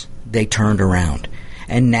hours, they turned around.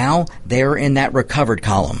 And now they're in that recovered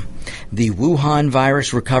column. The Wuhan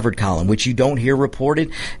virus recovered column, which you don't hear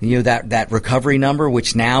reported, that recovery number,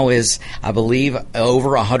 which now is, I believe,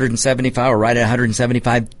 over 175 or right at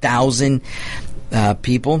 175,000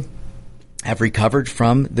 people have recovered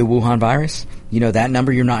from the Wuhan virus. That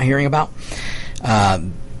number you're not hearing about.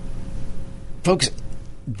 Folks,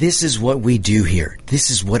 this is what we do here.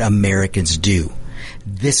 This is what Americans do.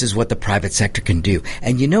 This is what the private sector can do.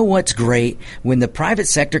 And you know what's great? When the private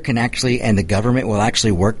sector can actually, and the government will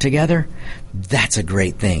actually work together, that's a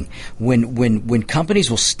great thing. When companies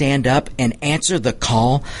will stand up and answer the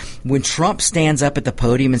call, when Trump stands up at the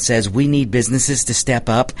podium and says, we need businesses to step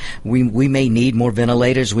up, we may need more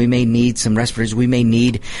ventilators, we may need some respirators, we may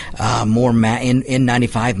need more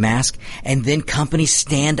N95 masks, and then companies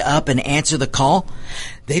stand up and answer the call,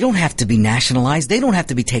 they don't have to be nationalized. They don't have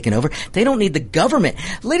to be taken over. They don't need the government.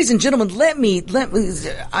 Ladies and gentlemen, let me,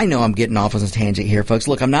 I know I'm getting off on a tangent here, folks.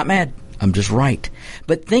 Look, I'm not mad. I'm just right.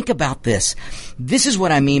 But think about this. This is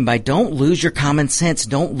what I mean by don't lose your common sense.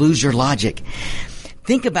 Don't lose your logic.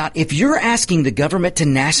 Think about if you're asking the government to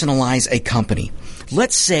nationalize a company,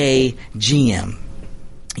 let's say GM.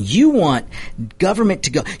 You want government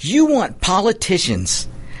to go, you want politicians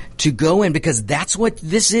to go in, because that's what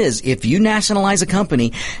this is. If you nationalize a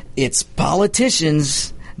company, it's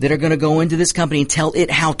politicians that are going to go into this company and tell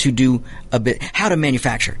it how to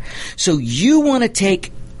manufacture. So you want to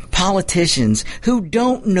take politicians who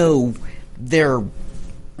don't know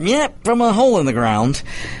from a hole in the ground.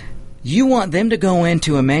 You want them to go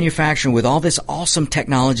into a manufacturing with all this awesome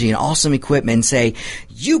technology and awesome equipment and say,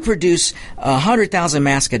 you produce 100,000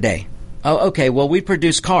 masks a day. Oh, okay. Well, we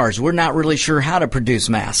produce cars. We're not really sure how to produce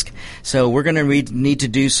masks. So we're going to need to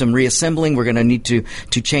do some reassembling. We're going to need to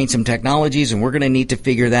change some technologies, and we're going to need to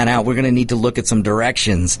figure that out. We're going to need to look at some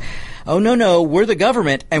directions. Oh, no. We're the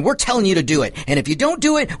government, and we're telling you to do it. And if you don't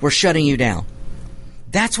do it, we're shutting you down.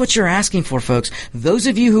 That's what you're asking for, folks. Those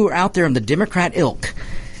of you who are out there in the Democrat ilk,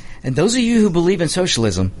 and those of you who believe in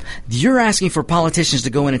socialism, you're asking for politicians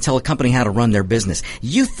to go in and tell a company how to run their business.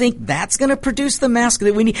 You think that's going to produce the mask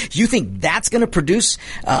that we need? You think that's going to produce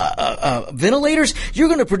ventilators? You're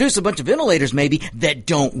going to produce a bunch of ventilators maybe that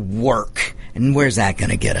don't work. And where's that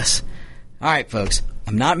going to get us? All right, folks,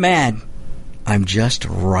 I'm not mad. I'm just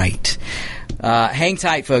right. Hang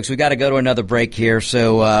tight, folks. We got to go to another break here,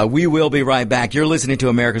 so we will be right back. You're listening to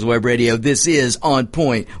America's Web Radio. This is On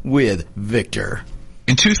Point with Victor.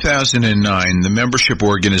 In 2009, the membership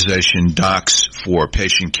organization Docs for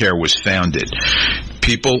Patient Care was founded.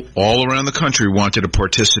 People all around the country wanted to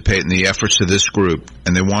participate in the efforts of this group,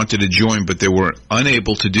 and they wanted to join, but they were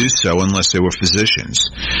unable to do so unless they were physicians.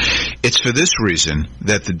 It's for this reason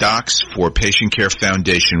that the Docs for Patient Care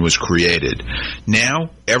Foundation was created. Now,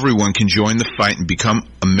 everyone can join the fight and become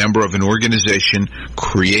a member of an organization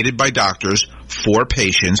created by doctors for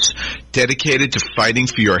patients, dedicated to fighting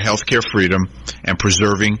for your healthcare freedom and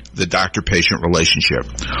preserving the doctor-patient relationship.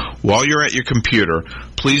 While you're at your computer,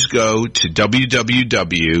 please go to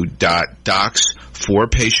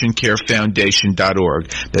www.docs4patientcarefoundation.org.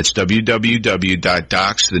 That's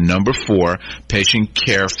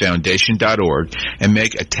www.docs4patientcarefoundation.org and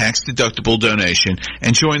make a tax-deductible donation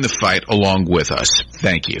and join the fight along with us.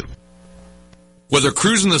 Thank you. Whether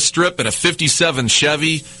cruising the strip in a 57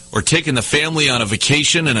 Chevy or taking the family on a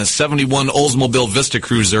vacation in a 71 Oldsmobile Vista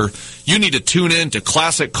Cruiser, you need to tune in to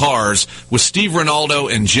Classic Cars with Steve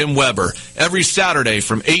Ronaldo and Jim Weber every Saturday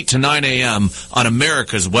from 8 to 9 a.m. on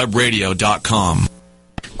americaswebradio.com.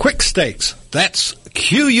 Quick Stakes, that's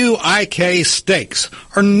QUIK Stakes,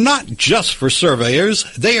 are not just for surveyors.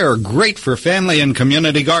 They are great for family and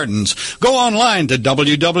community gardens. Go online to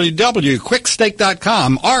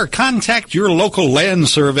www.quickstake.com or contact your local land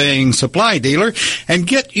surveying supply dealer and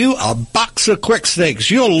get you a box of Quick Stakes.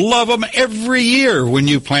 You'll love them every year when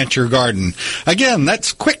you plant your garden. Again,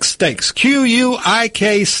 that's Quick Stakes,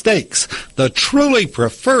 QUIK Stakes, the truly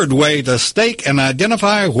preferred way to stake and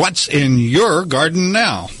identify what's in your garden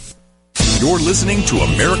now. You're listening to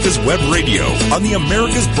America's Web Radio on the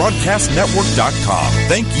AmericasBroadcastNetwork.com.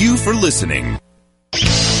 Thank you for listening.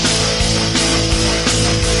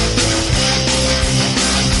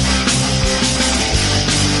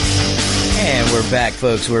 And we're back,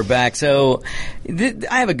 folks. We're back. So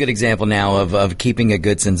I have a good example now of keeping a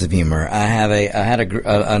good sense of humor. I had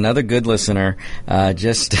another good listener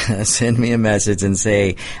just send me a message and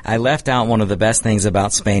say I left out one of the best things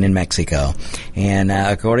about Spain and Mexico. And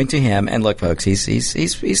according to him, and look, folks, he's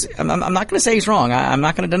I'm not going to say he's wrong. I'm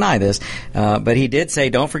not going to deny this, but he did say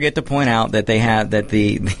don't forget to point out that they have that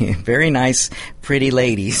the very nice, pretty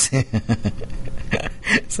ladies.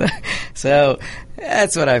 So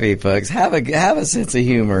that's what I mean, folks. Have a sense of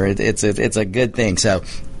humor. It's a good thing. So,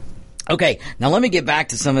 okay, now let me get back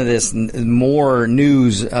to some of this more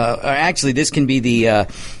news. Actually, this can be the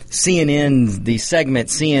CNN, the segment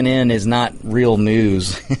CNN is not real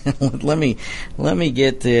news. let me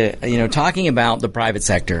get to talking about the private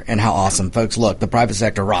sector and how awesome, folks. Look, the private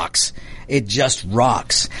sector rocks. It just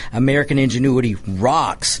rocks. American ingenuity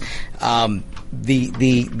rocks.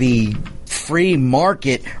 The free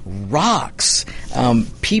market rocks.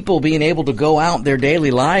 People being able to go out their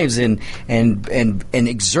daily lives and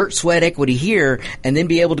exert sweat equity here and then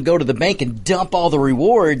be able to go to the bank and dump all the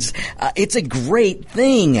rewards. It's a great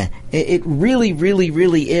thing. It really, really,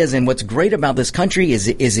 really is. And what's great about this country is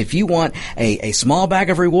if you want a small bag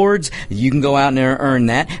of rewards, you can go out and earn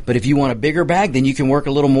that. But if you want a bigger bag, then you can work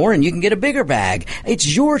a little more and you can get a bigger bag.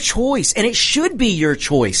 It's your choice, and it should be your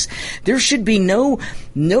choice. There should be no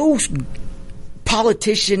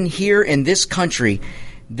politician here in this country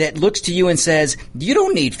that looks to you and says, you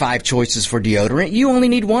don't need 5 choices for deodorant. You only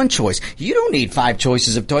need 1 choice. You don't need 5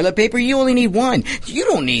 choices of toilet paper. You only need 1. You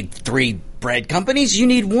don't need 3 bread companies. You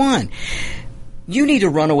need 1. You need to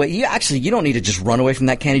run away. You don't need to just run away from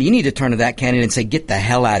that candidate. You need to turn to that candidate and say, get the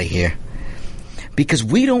hell out of here. Because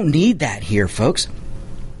we don't need that here, folks.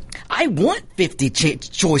 I want 50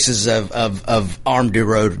 choices of arm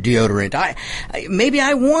deodorant. Maybe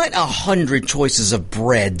I want 100 choices of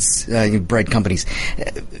bread companies,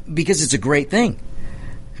 because it's a great thing,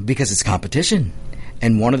 because it's competition.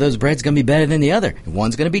 And one of those breads going to be better than the other.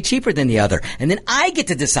 One's going to be cheaper than the other. And then I get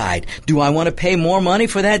to decide, do I want to pay more money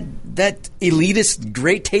for that elitist,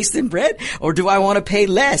 great tasting bread? Or do I want to pay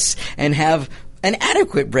less and have an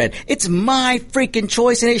adequate bread? It's my freaking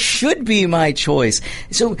choice, and it should be my choice.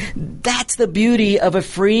 So that's the beauty of a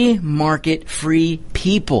free market, free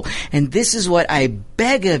people. And this is what I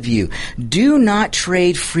beg of you. Do not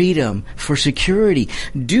trade freedom for security.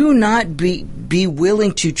 Do not be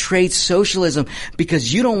willing to trade socialism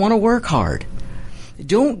because you don't want to work hard.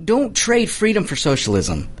 Don't trade freedom for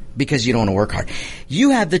socialism because you don't want to work hard. You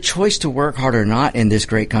have the choice to work hard or not in this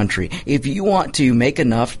great country. If you want to make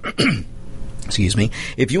enough excuse me,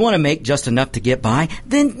 if you want to make just enough to get by,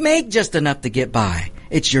 then make just enough to get by.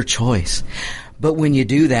 It's your choice. But when you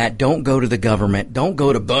do that, don't go to the government. Don't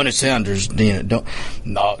go to Bernie Sanders. No,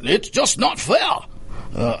 it's just not fair.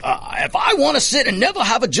 If I want to sit and never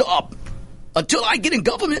have a job until I get in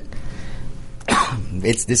government,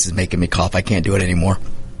 this is making me cough. I can't do it anymore.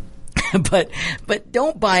 But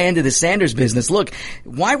don't buy into the Sanders business. Look,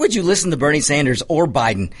 why would you listen to Bernie Sanders or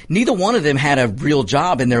Biden? Neither one of them had a real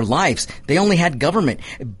job in their lives. They only had government.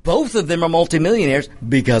 Both of them are multimillionaires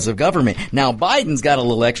because of government. Now, Biden's got a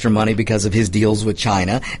little extra money because of his deals with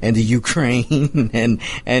China and the Ukraine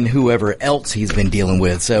and whoever else he's been dealing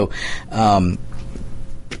with. So,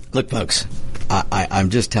 look, folks, I'm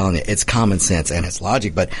just telling you, it's common sense and it's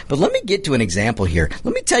logic. But let me get to an example here.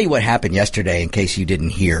 Let me tell you what happened yesterday in case you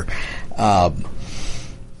didn't hear.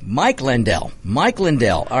 Mike Lindell.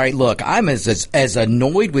 All right, look, I'm as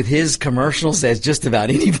annoyed with his commercials as just about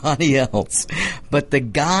anybody else. But the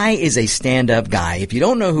guy is a stand-up guy. If you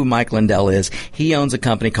don't know who Mike Lindell is, he owns a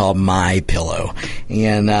company called MyPillow.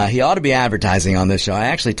 And he ought to be advertising on this show. I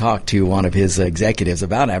actually talked to one of his executives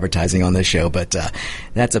about advertising on this show, but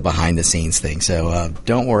that's a behind-the-scenes thing. So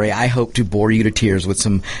don't worry. I hope to bore you to tears with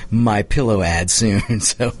some MyPillow ads soon.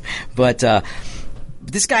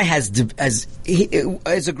 This guy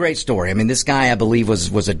is a great story. I mean, this guy, I believe,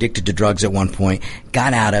 was addicted to drugs at one point,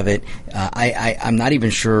 got out of it. I'm not even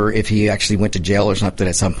sure if he actually went to jail or something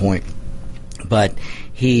at some point, but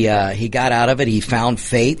he got out of it. He found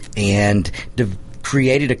faith and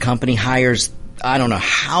created a company, hires I don't know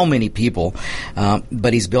how many people,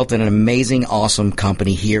 but he's built an amazing, awesome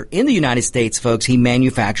company here in the United States, folks. He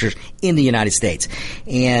manufactures in the United States.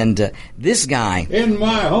 And this guy... in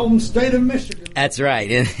my home state of Michigan. That's right,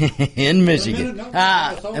 in Michigan.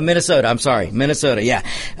 Minnesota, I'm sorry. Minnesota, yeah.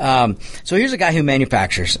 So here's a guy who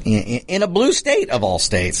manufactures in a blue state of all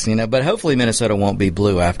states, but hopefully Minnesota won't be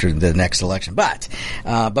blue after the next election. But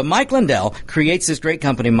Mike Lindell creates this great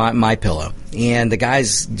company, MyPillow. And the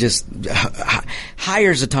guy's just...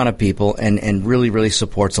 hires a ton of people and really, really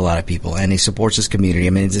supports a lot of people, and he supports his community. I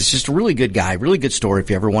mean, it's just a really good guy, really good story. If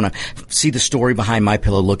you ever want to see the story behind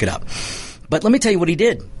MyPillow, look it up. But let me tell you what he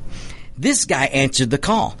did. This guy answered the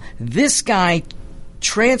call. This guy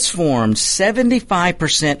transformed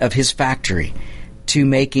 75% of his factory to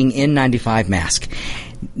making N95 masks.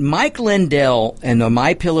 Mike Lindell and the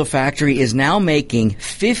MyPillow factory is now making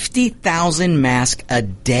 50,000 masks a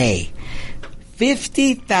day.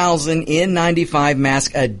 50,000 N95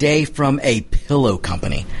 masks a day from a pillow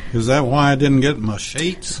company. Is that why I didn't get my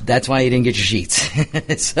sheets? That's why you didn't get your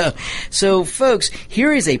sheets. So, folks,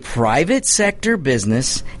 here is a private sector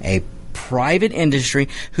business, a private industry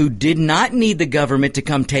who did not need the government to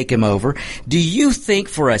come take him over. Do you think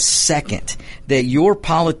for a second that your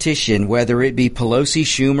politician, whether it be Pelosi,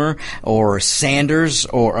 Schumer, or Sanders,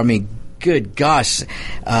 or, I mean, good gosh,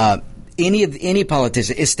 any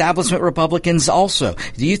politician, establishment Republicans also,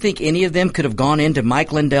 do you think any of them could have gone into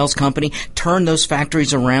Mike Lindell's company, turned those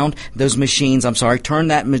factories around, those machines, those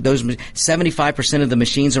 75% of the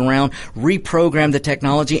machines around, reprogrammed the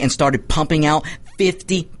technology and started pumping out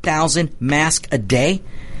 50,000 masks a day?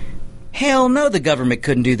 Hell no, the government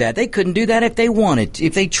couldn't do that. They couldn't do that if they wanted,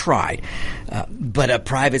 if they tried. But a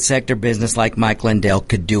private sector business like Mike Lindell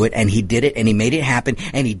could do it, and he did it, and he made it happen,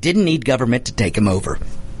 and he didn't need government to take him over.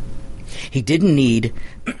 He didn't need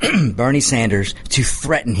Bernie Sanders to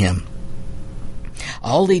threaten him.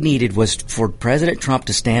 All he needed was for President Trump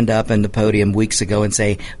to stand up on the podium weeks ago and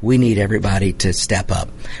say, we need everybody to step up.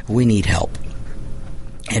 We need help.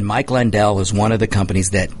 And Mike Lindell is one of the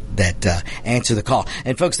companies that answer the call.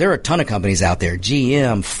 And folks, there are a ton of companies out there.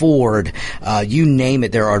 GM, Ford, you name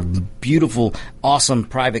it. There are beautiful, awesome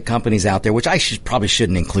private companies out there, which I probably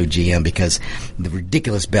shouldn't include GM because the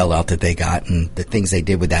ridiculous bailout that they got and the things they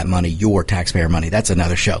did with that money, your taxpayer money, that's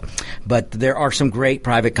another show. But there are some great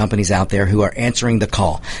private companies out there who are answering the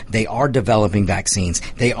call. They are developing vaccines.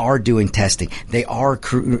 They are doing testing. They are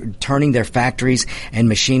turning their factories and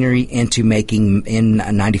machinery into making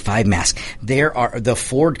N95 masks. The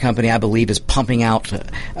Ford company, I believe, is pumping out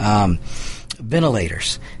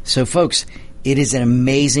ventilators. So, folks, it is an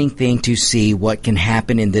amazing thing to see what can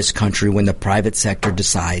happen in this country when the private sector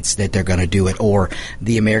decides that they're going to do it, or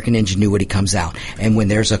the American ingenuity comes out. And when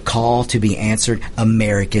there's a call to be answered,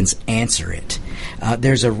 Americans answer it.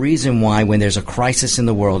 There's a reason why when there's a crisis in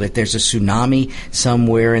the world, if there's a tsunami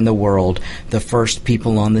somewhere in the world, the first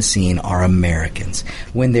people on the scene are Americans.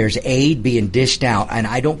 When there's aid being dished out, and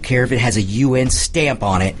I don't care if it has a UN stamp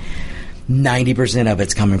on it, 90% of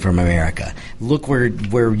it's coming from America. Look where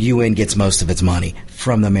UN gets most of its money,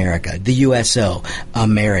 from America. The USO,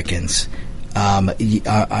 Americans.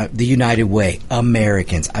 The United Way,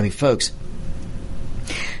 Americans. I mean, folks,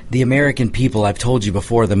 the American people, I've told you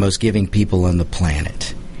before, are the most giving people on the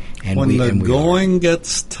planet. And when the going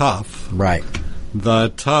gets tough, right?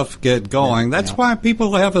 The tough get going. That's why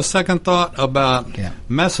people have a second thought about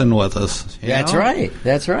messing with us. That's right.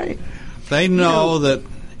 That's right. They know that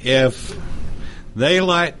if they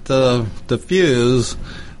light the fuse,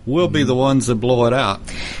 we'll be the ones that blow it out.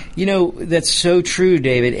 You know, that's so true,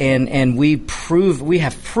 David, and we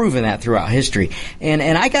have proven that throughout history. And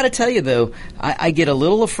I got to tell you though, I get a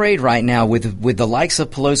little afraid right now with the likes of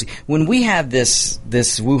Pelosi. When we have this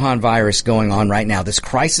Wuhan virus going on right now, this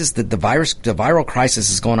crisis, the viral crisis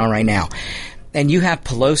is going on right now, and you have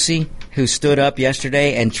Pelosi who stood up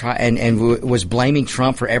yesterday and was blaming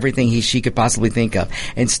Trump for everything she could possibly think of.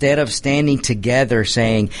 Instead of standing together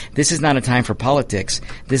saying, this is not a time for politics.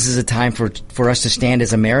 This is a time for us to stand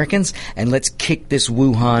as Americans, and let's kick this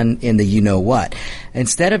Wuhan in the you-know-what.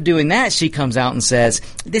 Instead of doing that, she comes out and says,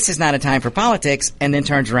 this is not a time for politics, and then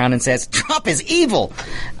turns around and says, Trump is evil.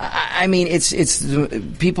 I mean, it's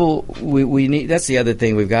people, we need, that's the other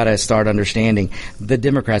thing we've got to start understanding. The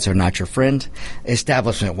Democrats are not your friend.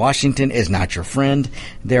 Establishment Washington is not your friend.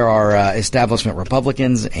 There are establishment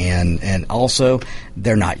Republicans, and also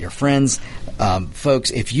they're not your friends.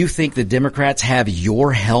 Folks, if you think the Democrats have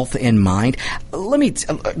your health in mind,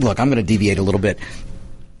 look, I'm going to deviate a little bit.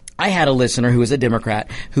 I had a listener who is a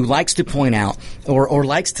Democrat who likes to point out or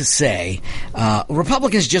likes to say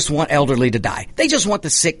Republicans just want elderly to die. They just want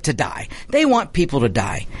the sick to die. They want people to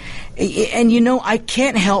die. And, I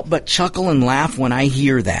can't help but chuckle and laugh when I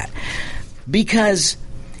hear that, because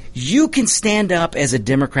you can stand up as a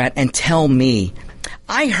Democrat and tell me,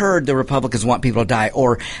 I heard the Republicans want people to die,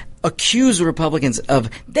 or accuse the Republicans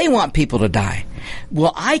of they want people to die.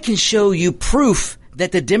 Well, I can show you proof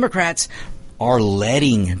that the Democrats are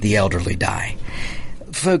letting the elderly die.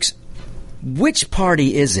 Folks, which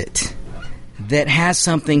party is it that has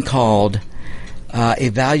something called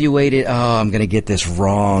evaluated? Oh, I'm going to get this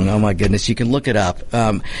wrong. Oh, my goodness. You can look it up.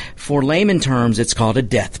 For layman terms, it's called a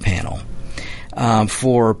death panel.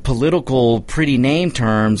 For political pretty name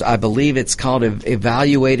terms, I believe it's called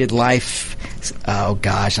evaluated life. Oh,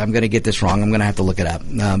 gosh, I'm going to get this wrong. I'm going to have to look it up.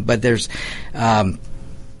 But there's...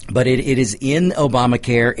 But it is in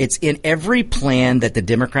Obamacare. It's in every plan that the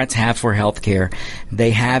Democrats have for health care.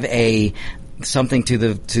 They have something to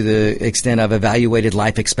the extent of evaluated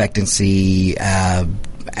life expectancy, a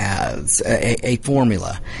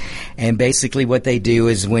formula. And basically what they do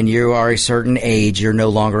is when you are a certain age, you're no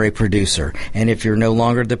longer a producer. And if you're no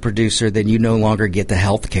longer the producer, then you no longer get the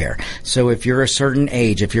health care. So if you're a certain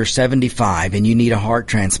age, if you're 75 and you need a heart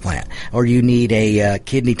transplant, or you need a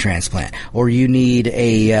kidney transplant, or you need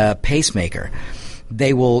a pacemaker,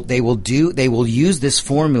 they will use this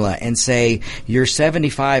formula and say you're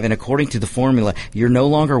 75, and according to the formula, you're no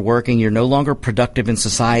longer working, you're no longer productive in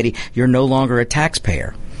society, you're no longer a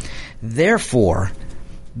taxpayer. Therefore,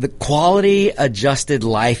 the quality adjusted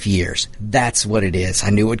life years, that's what it is.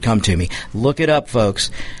 I knew it would come to me. Look it up, folks.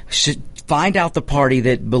 Find out the party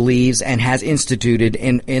that believes and has instituted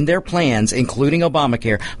in their plans, including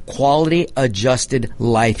Obamacare, quality adjusted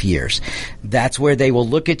life years. That's where they will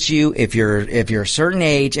look at you if you're a certain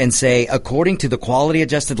age and say, according to the quality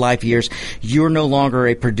adjusted life years, you're no longer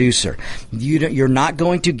a producer. You're not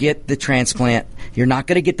going to get the transplant. You're not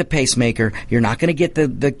going to get the pacemaker. You're not going to get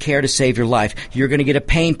the care to save your life. You're going to get a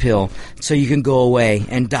pain pill so you can go away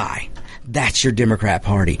and die. That's your Democrat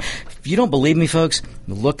Party. If you don't believe me, folks,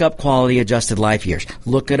 look up quality adjusted life years.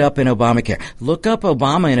 Look it up in Obamacare. Look up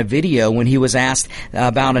Obama in a video when he was asked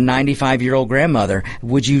about a 95-year-old grandmother.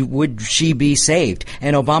 Would she be saved?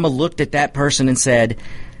 And Obama looked at that person and said,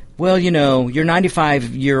 well, your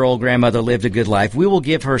 95-year-old grandmother lived a good life. We will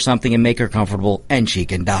give her something and make her comfortable, and she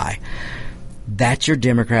can die. That's your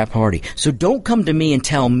Democrat Party. So don't come to me and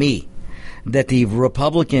tell me that the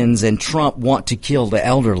Republicans and Trump want to kill the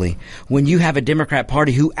elderly when you have a Democrat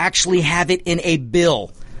Party who actually have it in a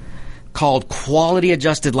bill called quality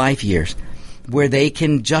adjusted life years, where they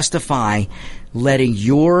can justify letting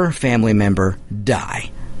your family member die.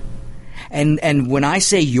 And when I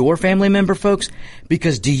say your family member, folks,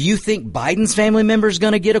 because do you think Biden's family member is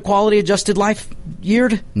going to get a quality adjusted life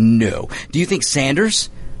yeared? No. Do you think Sanders,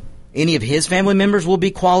 any of his family members, will be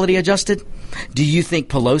quality adjusted? Do you think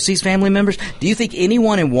Pelosi's family members? Do you think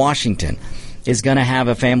anyone in Washington is going to have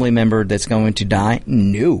a family member that's going to die?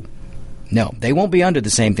 No. No, they won't be under the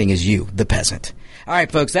same thing as you, the peasant. All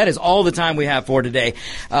right, folks, that is all the time we have for today.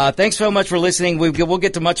 Thanks so much for listening. We'll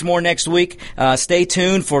get to much more next week. Stay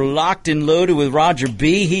tuned for Locked and Loaded with Roger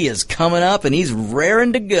B. He is coming up, and he's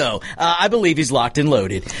raring to go. I believe he's locked and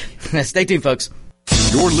loaded. Stay tuned, folks.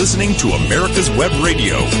 You're listening to America's Web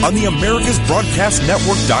Radio on the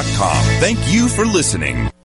AmericasBroadcastNetwork.com. Thank you for listening.